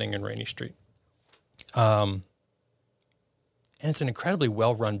happening in Rainey Street. And it's an incredibly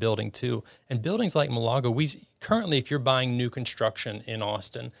well-run building, too. And buildings like Malago, currently, if you're buying new construction in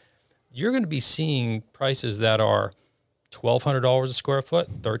Austin, you're going to be seeing prices that are $1,200 a square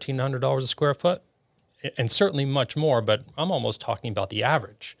foot, $1,300 a square foot, and certainly much more, but I'm almost talking about the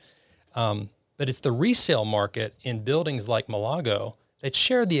average. But it's the resale market in buildings like Malago that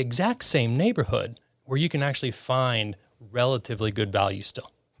share the exact same neighborhood where you can actually find relatively good value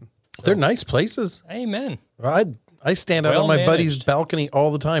still. So, they're nice places. Amen. I stand out on my buddy's balcony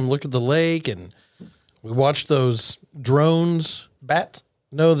all the time, look at the lake, and we watch those drones. Bats?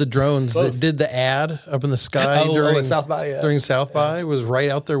 No, the drones that did the ad up in the sky during South by. Yeah. During South by was right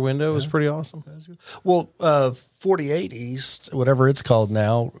out their window. It was pretty awesome. Well, 48 East, whatever it's called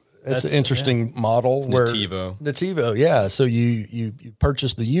now, it's an interesting model. It's where Nativo, yeah. So you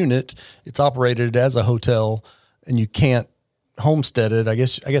purchase the unit. It's operated as a hotel, and you can't homestead it. I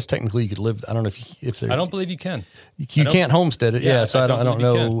guess technically you could live. I don't know if I don't believe you can. You can't homestead it. Yeah. So I don't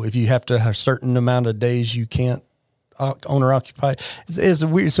know if you have to have a certain amount of days you can't owner occupy. It's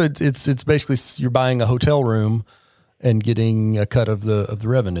weird. So it's basically you're buying a hotel room and getting a cut of the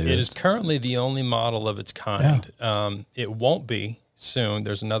revenue. It is currently the only model of its kind. Yeah. It won't be soon.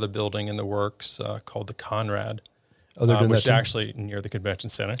 There's another building in the works called the Conrad, which is actually near the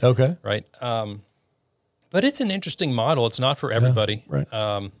convention center. Okay. Right. But it's an interesting model. It's not for everybody. Yeah,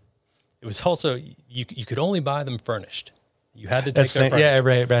 right. It was also, you could only buy them furnished. You had to take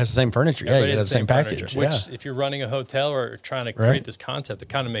everybody has the same furniture. Yeah, you have the same package. Which, if you're running a hotel or trying to create this concept, it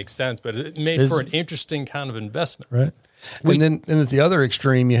kind of makes sense. But it made for an interesting kind of investment. Right. And then at the other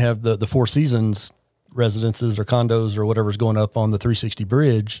extreme, you have the Four Seasons residences or condos or whatever's going up on the 360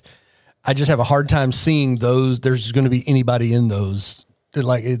 bridge. I just have a hard time seeing those. There's going to be anybody in those.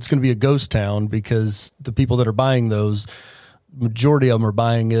 Like, it's going to be a ghost town because the people that are buying those, majority of them are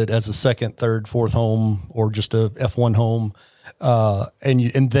buying it as a second, third, fourth home or just a F1 home.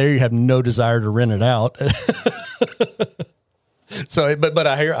 And there you have no desire to rent it out. So, but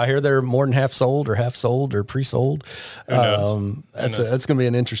I hear they're more than half sold or pre-sold. That's going to be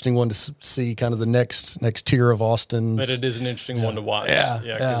an interesting one to see, kind of the next tier of Austin. But it is an interesting one to watch.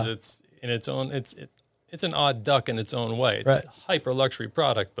 Because it's in its own, it's an odd duck in its own way. It's a hyper luxury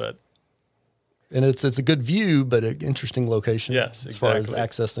product, but. And it's a good view, but an interesting location. Yes, as far as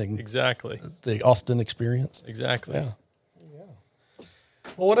accessing the Austin experience. Exactly. Yeah.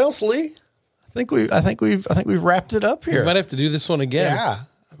 Well, what else, Lee? I think we've wrapped it up here. We might have to do this one again. Yeah.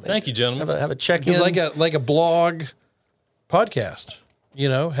 Thank you, gentlemen. Have a check-in, like a blog podcast. You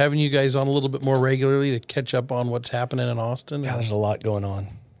know, having you guys on a little bit more regularly to catch up on what's happening in Austin. God, there's a lot going on.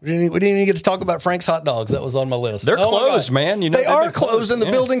 We didn't even get to talk about Frank's Hot Dogs. That was on my list. They're closed, man. You know, they are closed, and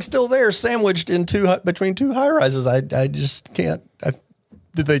the building's still there, sandwiched in between two high rises. I just can't.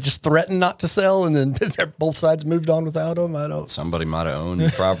 Did they just threaten not to sell, and then both sides moved on without them? I don't. Somebody might have owned the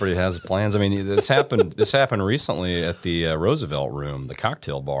property, has plans. I mean, this happened recently at the Roosevelt Room, the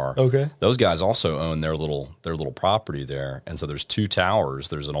cocktail bar. Okay, those guys also own their little property there, and so there's two towers.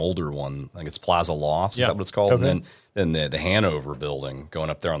 There's an older one, I think it's Plaza Lofts. Is that what it's called? Okay. And then the Hanover building going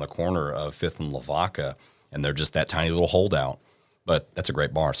up there on the corner of 5th and Lavaca, and they're just that tiny little holdout. But that's a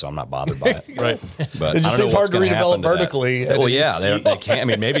great bar, so I'm not bothered by it. Right. But it just seems hard to redevelop vertically. Well, yeah, they can't. I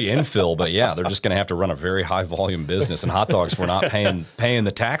mean, maybe infill, but yeah, they're just going to have to run a very high volume business. And hot dogs, we're not paying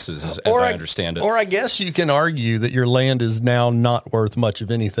the taxes, as I understand it. Or I guess you can argue that your land is now not worth much of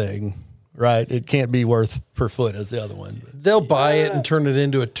anything. Right, it can't be worth per foot as the other one. They'll buy it and turn it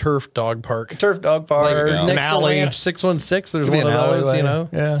into a turf dog park. Next to Ranch 616, there's one of those. You know,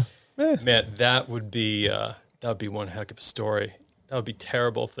 yeah. Man, that would be one heck of a story. That would be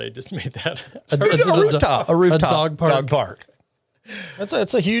terrible if they just made that a rooftop dog park.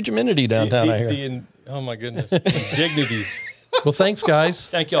 That's a huge amenity downtown. Oh my goodness, indignities. Well, thanks, guys.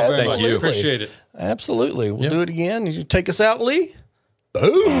 Thank y'all very much. You. Appreciate it. Absolutely. We'll do it again. You take us out, Lee.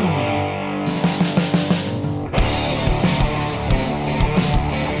 Boom.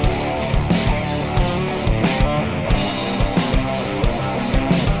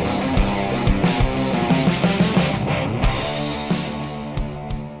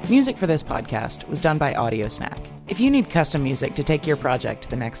 Music for this podcast was done by Audio Snack. If you need custom music to take your project to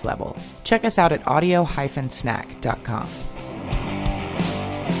the next level, check us out at audio-snack.com.